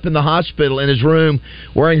shows up in the hospital in his room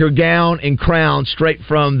wearing her gown and crown straight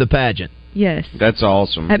from the pageant. Yes. That's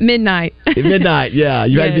awesome. At midnight. At midnight, yeah.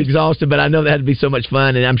 You had to be exhausted, but I know that had to be so much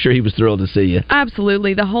fun, and I'm sure he was thrilled to see you.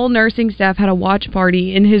 Absolutely. The whole nursing staff had a watch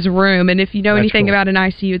party in his room, and if you know anything about an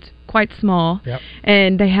ICU, it's quite small. Yep.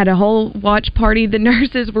 And they had a whole watch party. The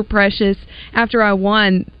nurses were precious. After I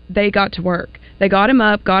won, they got to work. They got him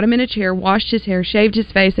up, got him in a chair, washed his hair, shaved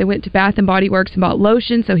his face. They went to Bath & Body Works and bought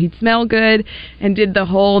lotion so he'd smell good, and did the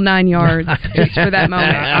whole 9 yards just for that moment.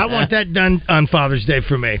 I want that done on Father's Day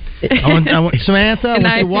for me. I want Samantha,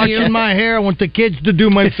 I want you washing my hair. I want the kids to do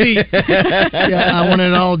my feet. I want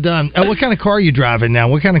it all done. What kind of car are you driving now?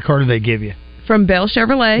 What kind of car do they give you? From Bell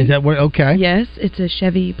Chevrolet. Is that what? Okay. Yes, it's a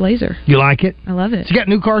Chevy Blazer. You like it? I love it. It's got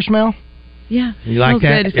new car smell? Yeah. You like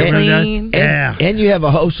that? Good. It's clean. And you have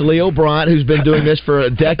a host, Leo Bryant, who's been doing this for a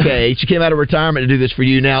decade. She came out of retirement to do this for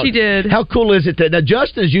you now. She did. How cool is it that now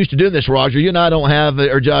Justin's used to doing this, Roger? You and I don't have,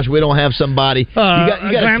 or Josh, we don't have somebody. You got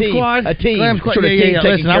a team. Squad? A team. Glam Squad. Sort of team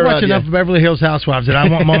Listen, I watch enough of Beverly Hills Housewives that I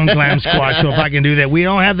want my own Glam Squad. So if I can do that, we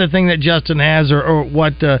don't have the thing that Justin has or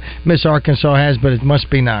what Miss Arkansas has, but it must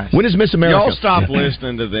be nice. When is Miss America? Y'all stop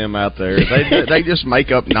listening to them out there. They just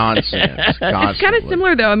make up nonsense constantly. It's kind of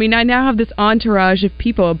similar, though. I mean, I now have this entourage of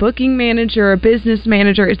people, a booking manager, a business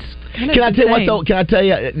manager. It's kind of Can I tell you what, though? Can I tell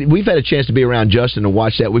you, we've had a chance to be around Justin and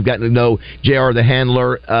watch that. We've gotten to know JR the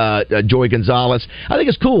handler, Joey Gonzalez. I think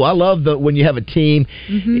it's cool. I love when you have a team.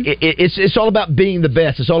 It's all about being the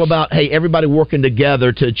best. It's all about, hey, everybody working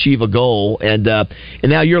together to achieve a goal. And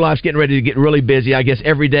now your life's getting ready to get really busy. I guess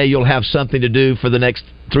every day you'll have something to do for the next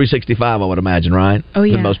 365, I would imagine, right? Oh,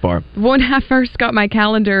 yeah. For the most part. When I first got my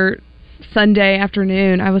calendar Sunday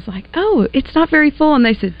afternoon, I was like, oh, it's not very full. And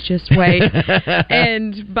they said, just wait.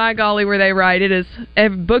 And by golly, were they right. It is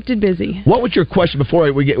booked and busy. What was your question,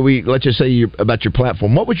 before we let's just say about your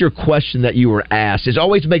platform, what was your question that you were asked? It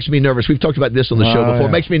always makes me nervous. We've talked about this on the show before.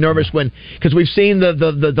 It makes me nervous because we've seen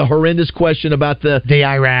the horrendous question about the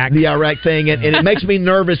Iraq thing, and it makes me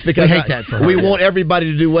nervous because we hate that for we want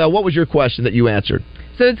everybody to do well. What was your question that you answered?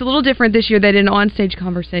 So it's a little different this year. They did an on-stage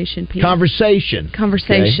conversation piece. Conversation.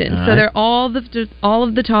 Okay. So they're all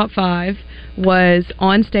of the top 5 was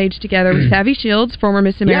on stage together with Savvy Shields, former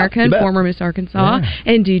Miss America and former Miss Arkansas,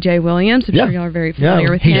 and DJ Williams. I'm sure y'all are very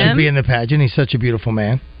familiar with him. He should be in the pageant. He's such a beautiful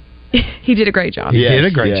man. He did a great job. He did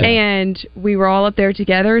a great job. And we were all up there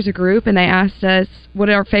together as a group, and they asked us what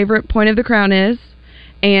our favorite point of the crown is,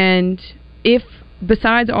 and if,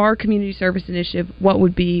 besides our community service initiative, what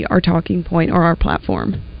would be our talking point or our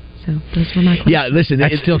platform. So those were my questions. Yeah, listen,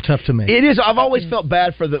 that's still tough to me. It is. I've always felt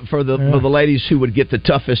bad for the ladies who would get the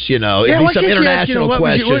toughest. It'd be some international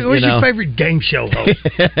question. What's your favorite game show host?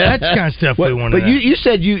 That's the kind of stuff we want to know. But you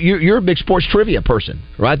said you're a big sports trivia person,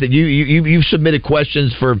 right? That you submitted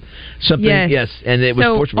questions for something. Yes, and it was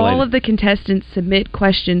sports related. All of the contestants submit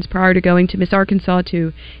questions prior to going to Miss Arkansas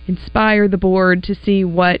to inspire the board to see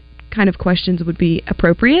what kind of questions would be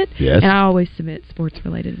appropriate. Yes. And I always submit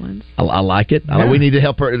sports-related ones. I like it. We need to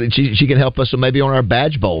help her. She can help us. So maybe on our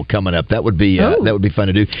badge bowl coming up, that would be fun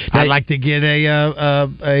to do. I'd like to get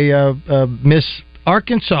a Miss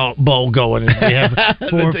Arkansas bowl going. And we have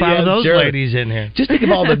 4 or 5 of those ladies in here. Just think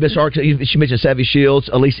of all the Miss Arkansas. She mentioned Savvy Shields,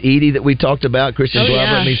 Elise Edie that we talked about, Christian Glover.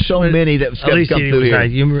 I mean, so many that come through here.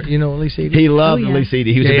 You know Elise Edie? He loved Elise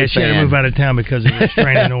Edie. He was a big she had to move out of town because of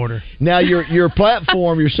restraining order. Now, your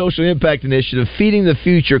platform, your social impact initiative, Feeding the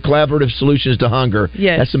Future, Collaborative Solutions to Hunger.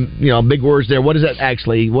 Yes. That's some big words there. What is that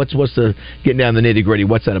actually? What's the getting down the nitty gritty?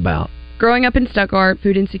 What's that about? Growing up in Stuttgart,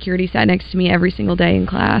 food insecurity sat next to me every single day in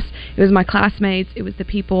class. It was my classmates. It was the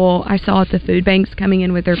people I saw at the food banks coming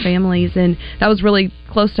in with their families, and that was really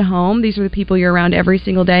close to home. These are the people you're around every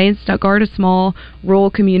single day. In Stuttgart, a small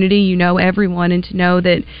rural community, you know everyone, and to know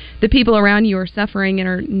that the people around you are suffering and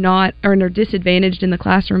are disadvantaged in the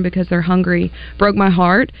classroom because they're hungry broke my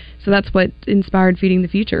heart. So that's what inspired Feeding the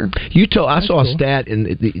Future. I saw a stat, and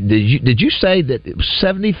did you say that it was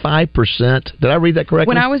 75%? Did I read that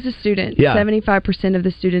correctly? When I was a student, 75% of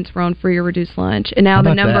the students were on free or reduced lunch, and now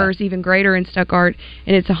the number is even greater in Stuttgart,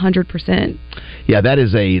 and it's 100%. Yeah, that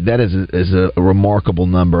is a remarkable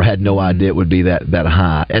number. I had no idea it would be that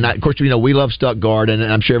high. And of course, we love Stuttgart, and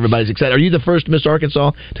I'm sure everybody's excited. Are you the first Miss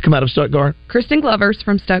Arkansas to come out of Stuttgart? Kristen Glover's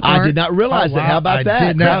from Stuttgart. I did not realize that. How about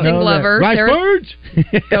that? Kristen Glover. Rice Birds.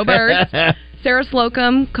 Go Birds. Sarah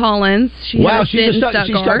Slocum Collins. She had a stint in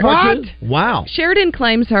Stuttgart. What? Wow. Sheridan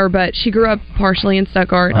claims her, but she grew up partially in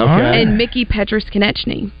Stuttgart. Okay. And Mickey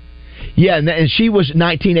Petrus-Konechny. Yeah, and she was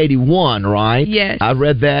 1981, right? Yes. I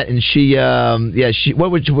read that, and she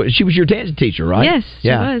was your dance teacher, right? Yes, she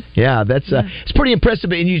was. Yeah, it's pretty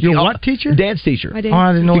impressive. And you're what teacher? Dance teacher. I did. Oh,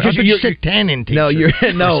 I didn't know. Because you're tanning teacher. No, you're what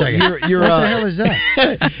the hell is that?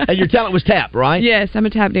 And your talent was tap, right? Yes, I'm a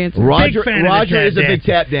tap dancer. Roger is a big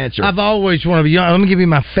tap dancer. I've always wanted to be. Let me give you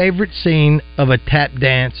my favorite scene of a tap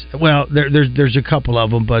dance. Well, there's a couple of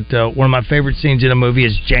them, but one of my favorite scenes in a movie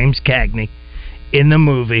is James Cagney in the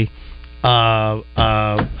movie. Where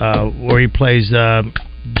he plays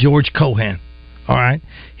George Cohan. All right,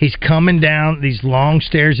 he's coming down these long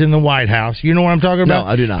stairs in the White House. You know what I'm talking about?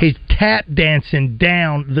 No, I do not. He's tap dancing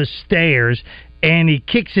down the stairs, and he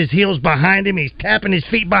kicks his heels behind him. He's tapping his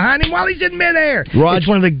feet behind him while he's in midair. It's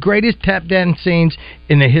one of the greatest tap dance scenes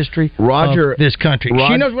in the history of this country.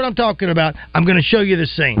 She knows what I'm talking about. I'm going to show you the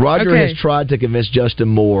scene. Roger has tried to convince Justin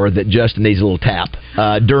Moore that Justin needs a little tap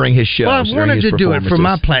during his show. Well, I wanted to do it for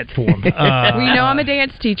my platform. Well, I'm a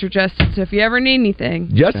dance teacher, Justin, so if you ever need anything.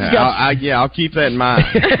 Justin's I'll keep that in mind.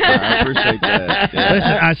 I appreciate that. Yeah.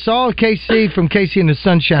 Listen, I saw KC from KC and the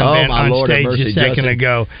Sunshine Band on stage a second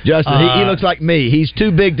ago. Justin, he looks like me. He's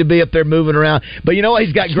too big to be up there moving around. But you know what?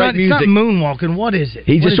 He's got great music. It's not moonwalking. What is it?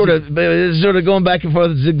 He's just sort of going back and forth,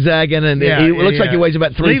 zigzagging, and he looks like he weighs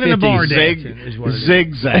about 350. Leaving the bar dancing.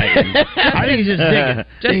 Zigzagging. I think he's just zigging.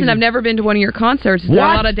 Justin, I've never been to one of your concerts. Is there a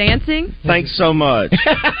lot of dancing? Thanks so much.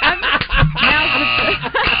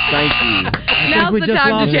 Thank you. Now's the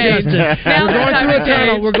time to change.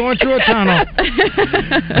 We're going through a tunnel.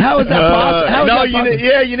 How is that possible?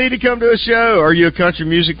 You need to come to a show. Are you a country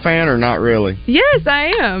music fan or not really? Yes,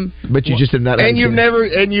 I am. But you just have not. And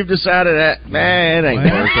you've decided that it ain't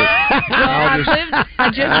worth it. I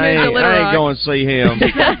just moved to Little Rock. I ain't going to see him.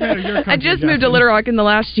 I just moved to Little Rock in the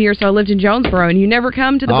last year, so I lived in Jonesboro, and you never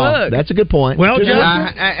come to the book. That's a good point. Well,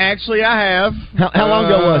 actually, I have. How long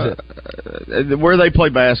ago was it? Where they play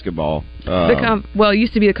basketball. It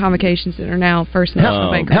used to be the Convocation Center, now First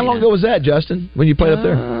National Bank. How long ago was that, Justin, when you played up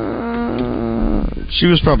there? She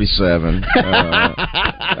was probably 7.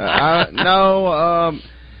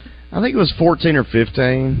 I think it was 14 or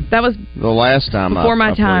 15. That was the last time before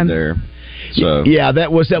my time played there. So yeah,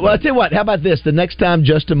 that was that. Well, I tell you what. How about this? The next time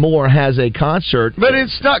Justin Moore has a concert, but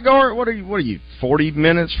it's Stuttgart. What are you? 40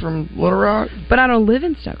 minutes from Little Rock? But I don't live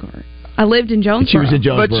in Stuttgart. I lived in Jonesboro. She was in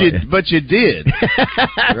Jonesboro. But you did,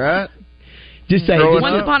 right? Just say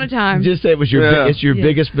once upon a time. Just say it was your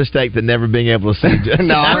biggest mistake than never being able to see.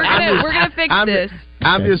 No, we're gonna fix this.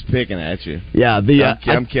 I'm just picking at you. Yeah,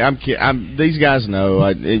 I'm these guys know.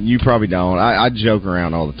 You probably don't. I joke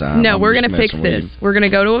around all the time. No, we're gonna fix this. We're gonna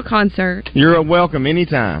go to a concert. You're welcome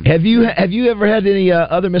anytime. Have you ever had any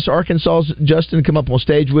other Miss Arkansas, Justin, come up on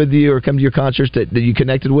stage with you or come to your concerts that you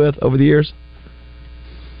connected with over the years?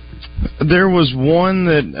 There was one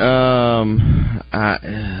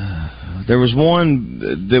there was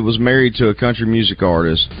one that was married to a country music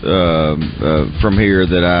artist from here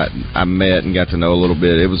that I met and got to know a little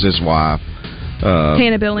bit. It was his wife.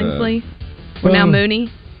 Hannah Billingsley? Now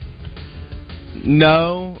Mooney?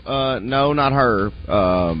 No, not her.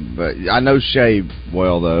 But I know Shay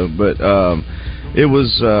well, though. But it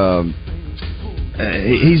was...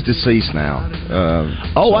 he's deceased now.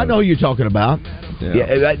 I know who you're talking about.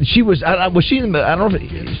 Yeah, she was. Was she? I don't know.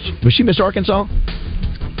 Was she Miss Arkansas?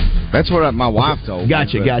 That's what my wife told me.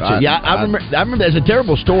 Gotcha. I remember that's a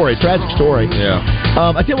terrible story, tragic story. Yeah.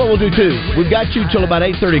 I tell you what we'll do, too. We've got you till about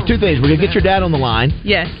 8:30. Two things. We're going to get your dad on the line.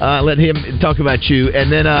 Yes. Let him talk about you.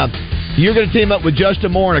 And then you're going to team up with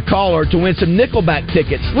Justin Moore and a caller to win some Nickelback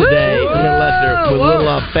tickets today. With a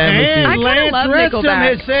little family feud. And Lance Reston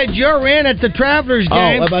has said you're in at the Travelers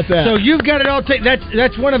game. Oh, how about that? So you've got it all.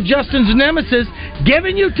 That's one of Justin's nemesis,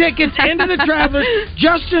 giving you tickets into the Travelers.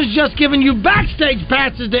 Justin's just giving you backstage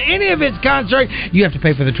passes to any of his concerts. You have to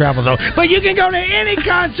pay for the travel, though. But you can go to any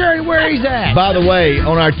concert where he's at. By the way,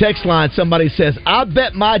 on our text line, somebody says, I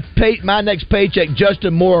bet my next paycheck,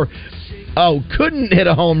 Justin Moore, couldn't hit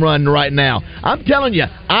a home run right now. I'm telling you,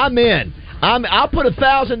 I'm in. I'll put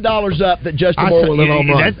 $1,000 up that Justin Moore will hit a home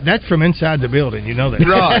run. That's from inside the building. You know that,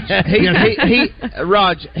 Raj.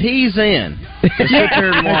 Raj, he's in. Just sit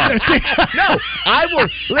there and watch. No, I will.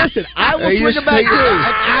 Listen, I will swing it back too.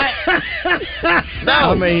 No,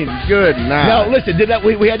 I mean, good night. No, listen.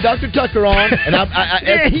 We had Dr. Tucker on,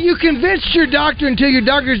 and you convinced your doctor until your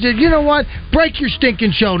doctor said, you know what? Break your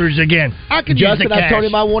stinking shoulders again. I could use the cash. I told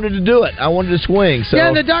him I wanted to do it. I wanted to swing. So. Yeah,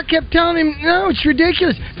 and the doc kept telling him, no, it's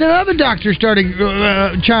ridiculous. Then other doctors started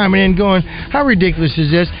chiming in, going, how ridiculous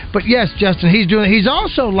is this? But yes, Justin, he's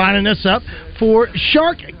also lining us up for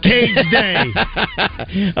Shark Cage Day.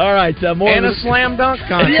 All right, more and a slam dunk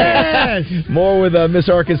contest. Yes, more with Miss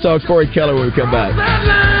Arkansas Corey Keller when we come back.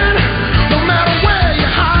 No matter where you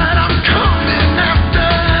hide, I'm coming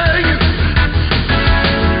after you.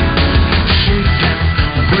 Shake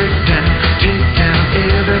down, break down, take down.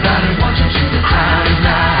 Everybody wants you to cry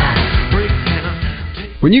tonight. Break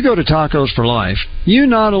down. When you go to Tacos for Life, you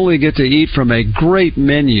not only get to eat from a great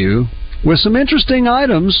menu with some interesting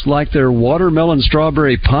items like their watermelon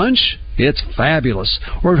strawberry punch. It's fabulous.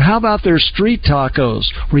 Or how about their street tacos,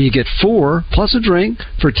 where you get 4 plus a drink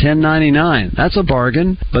for $10.99. That's a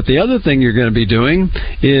bargain. But the other thing you're going to be doing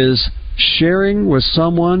is sharing with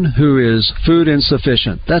someone who is food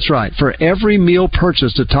insufficient. That's right. For every meal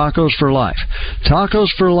purchased at Tacos for Life,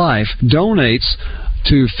 Tacos for Life donates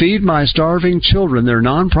to Feed My Starving Children, their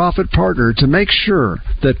nonprofit partner, to make sure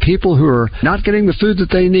that people who are not getting the food that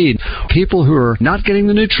they need, people who are not getting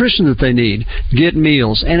the nutrition that they need, get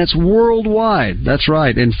meals. And it's worldwide. That's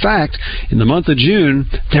right. In fact, in the month of June,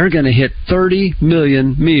 they're going to hit 30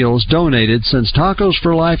 million meals donated since Tacos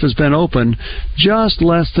for Life has been open just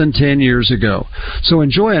less than 10 years ago. So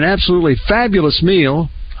enjoy an absolutely fabulous meal.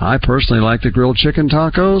 I personally like the grilled chicken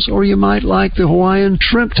tacos, or you might like the Hawaiian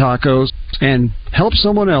shrimp tacos, and help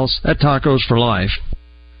someone else at Tacos for Life.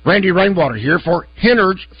 Randy Rainwater here for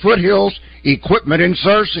Hennard's Foothills Equipment in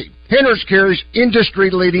Searcy. Hennard's carries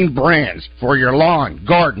industry-leading brands for your lawn,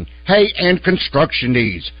 garden, hay, and construction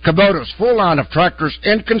needs. Kubota's full line of tractors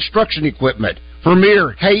and construction equipment.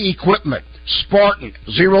 Vermeer hay equipment. Spartan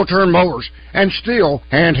zero-turn mowers, and Steel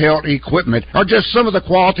handheld equipment are just some of the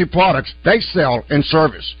quality products they sell and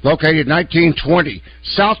service. Located 1920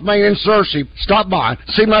 South Main in Searcy, stop by,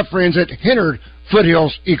 see my friends at Hennard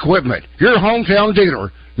Foothills Equipment, your hometown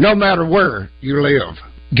dealer, no matter where you live.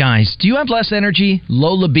 Guys, do you have less energy,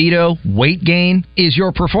 low libido, weight gain? Is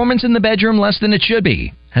your performance in the bedroom less than it should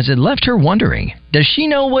be? Has it left her wondering, does she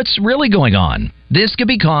know what's really going on? This could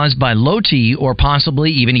be caused by low T or possibly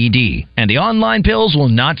even ED, and the online pills will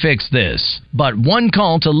not fix this. But one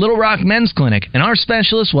call to Little Rock Men's Clinic, and our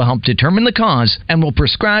specialists will help determine the cause and will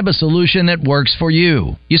prescribe a solution that works for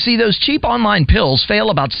you. You see, those cheap online pills fail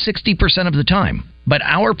about 60% of the time. but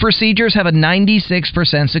our procedures have a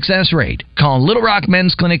 96% success rate. Call Little Rock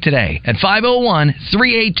Men's Clinic today at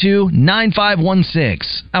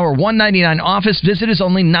 501-382-9516. Our $199 office visit is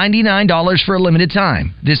only $99 for a limited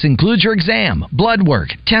time. This includes your exam, blood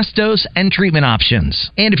work, test dose, and treatment options.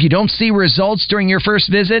 And if you don't see results during your first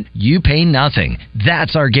visit, you pay nothing.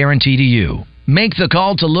 That's our guarantee to you. Make the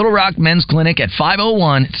call to Little Rock Men's Clinic at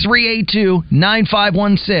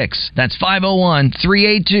 501-382-9516. That's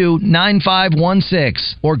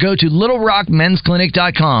 501-382-9516. Or go to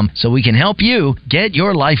littlerockmensclinic.com so we can help you get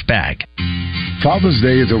your life back. Father's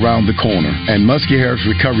Day is around the corner, and Muskie Harris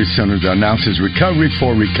Recovery Center announces Recovery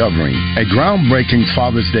for Recovering, a groundbreaking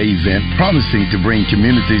Father's Day event promising to bring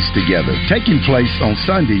communities together. Taking place on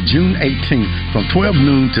Sunday, June 18th from 12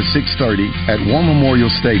 noon to 6:30 at War Memorial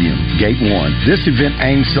Stadium, Gate 1. This event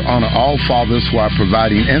aims to honor all fathers while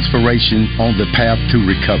providing inspiration on the path to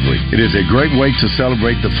recovery. It is a great way to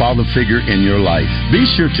celebrate the father figure in your life. Be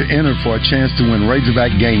sure to enter for a chance to win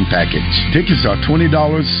Razorback game package. Tickets are $20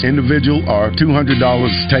 individual or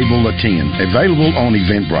 $200 table of 10. Available on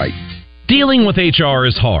Eventbrite. Dealing with HR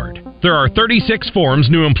is hard. There are 36 forms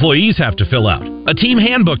new employees have to fill out, a team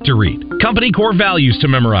handbook to read, company core values to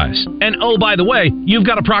memorize, and oh, by the way, you've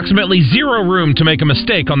got approximately zero room to make a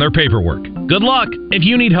mistake on their paperwork. Good luck. If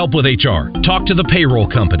you need help with HR, talk to the payroll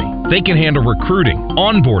company. They can handle recruiting,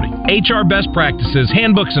 onboarding, HR best practices,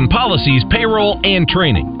 handbooks and policies, payroll, and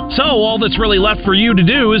training. So all that's really left for you to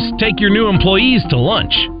do is take your new employees to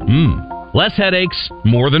lunch. Less headaches,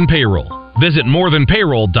 more than payroll. Visit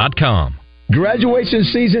morethanpayroll.com. Graduation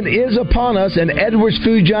season is upon us, and Edwards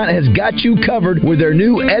Food Giant has got you covered with their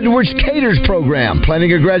new Edwards Caters program.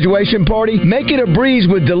 Planning a graduation party? Make it a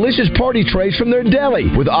breeze with delicious party trays from their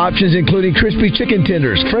deli, with options including crispy chicken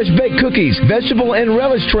tenders, fresh baked cookies, vegetable and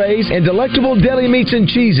relish trays, and delectable deli meats and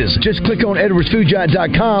cheeses. Just click on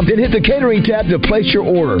edwardsfoodgiant.com, then hit the catering tab to place your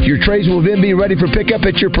order. Your trays will then be ready for pickup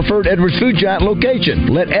at your preferred Edwards Food Giant location.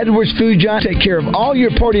 Let Edwards Food Giant take care of all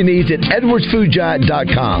your party needs at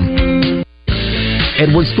edwardsfoodgiant.com.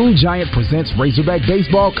 Edwards Food Giant presents Razorback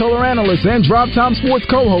baseball color analyst and Drive Time Sports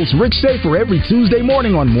co-host Rick Schaefer every Tuesday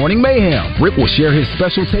morning on Morning Mayhem. Rick will share his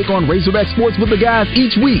special take on Razorback sports with the guys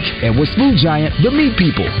each week. Edwards Food Giant, the meat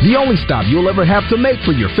people, the only stop you'll ever have to make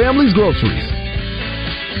for your family's groceries.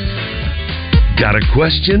 Got a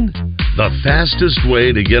question? The fastest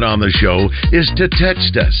way to get on the show is to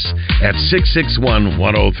text us at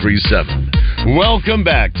 661-1037. Welcome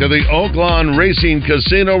back to the Oaklawn Racing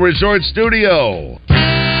Casino Resort Studio.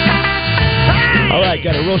 All right,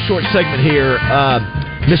 got a real short segment here.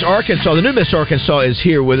 Miss Arkansas, the new Miss Arkansas is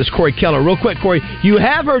here with us, Corey Keller. Real quick, Corey, you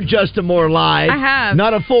have heard Justin Moore live. I have.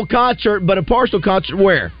 Not a full concert, but a partial concert.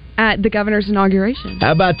 Where? At the governor's inauguration.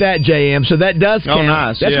 How about that, JM? So that does count. Oh,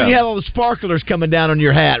 nice. That's when you had all the sparklers coming down on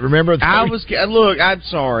your hat. Remember? Look, I'm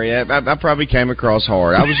sorry. I probably came across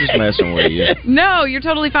hard. I was just messing with you. No, you're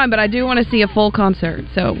totally fine, but I do want to see a full concert,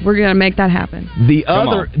 so we're going to make that happen. The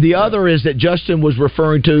other is that Justin was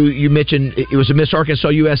referring to, you mentioned it was a Miss Arkansas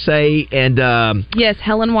USA, and yes,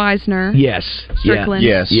 Helen Weisner. Yes. Strickland.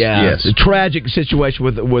 Yes. A tragic situation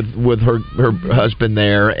with her husband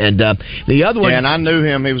there, and the other one. Yeah, and I knew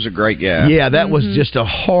him. He was a great guy. Yeah, that was just a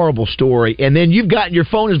horrible story. And then you've gotten your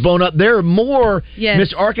phone is blown up. There are more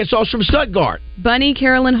Miss Arkansas from Stuttgart. Bunny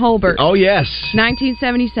Carolyn Holbert. Oh, yes.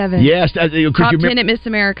 1977. Yes. Top 10 at Miss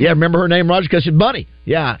America. Yeah, remember her name, Roger? Because it's Bunny.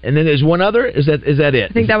 Yeah. And then there's one other. Is that it?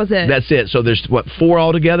 I think that was it. That's it. So there's, 4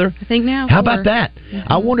 altogether? I think now. How about that?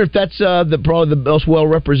 Mm-hmm. I wonder if that's probably the most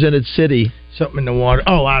well-represented city. Something in the water.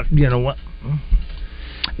 Oh, you know what?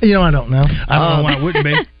 I don't know. I don't know why it wouldn't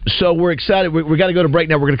be. So we're excited. We got to go to break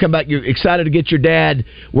now. We're going to come back. You're excited to get your dad.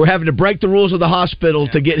 We're having to break the rules of the hospital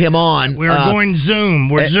to get him on. We're going Zoom.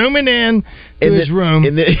 We're zooming in to his room.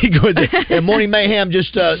 And Morning Mayhem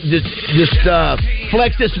just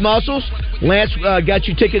flexed his muscles. Lance got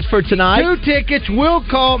you tickets for tonight. 2 tickets. We'll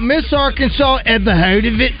call Miss Arkansas at the heart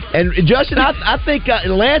of it. And Justin, I think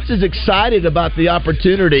Lance is excited about the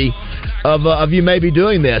opportunity of you maybe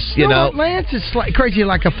doing this. You know, Lance is crazy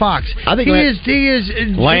like a fox. I think he is.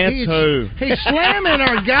 Lance who? He's slamming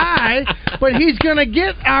our guy, but he's going to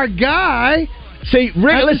get our guy. See,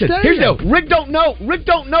 Rick, listen, here's the deal. Rick don't know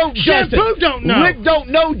Justin. Shampoo don't know. Rick don't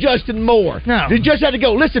know Justin Moore. No. You just had to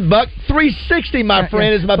go, listen, Buck, 360, my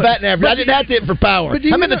friend, is my batting average. I didn't have to hit for power.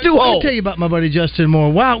 I'm in the 2-hole. Let me tell you about my buddy Justin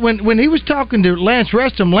Moore. Wow, when he was talking to Lance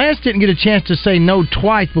Restum, Lance didn't get a chance to say no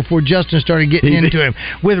twice before Justin started getting into him.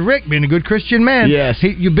 With Rick being a good Christian man,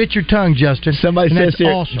 you bit your tongue, Justin. Somebody says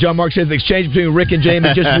here, awesome. John Mark says the exchange between Rick and James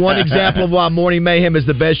is just one example of why Morning Mayhem is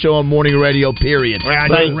the best show on morning radio, period.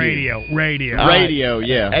 Radio,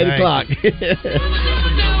 yeah. 8 o'clock.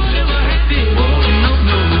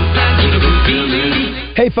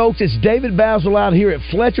 Hey folks, it's David Basil out here at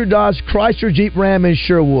Fletcher Dodge Chrysler Jeep Ram in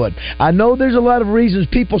Sherwood. I know there's a lot of reasons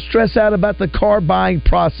people stress out about the car buying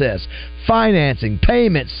process. Financing,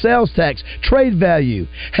 payments, sales tax, trade value.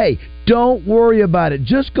 Hey, don't worry about it.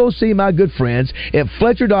 Just go see my good friends at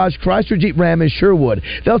Fletcher Dodge Chrysler Jeep Ram in Sherwood.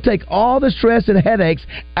 They'll take all the stress and headaches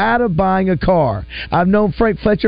out of buying a car. I've known Frank Fletcher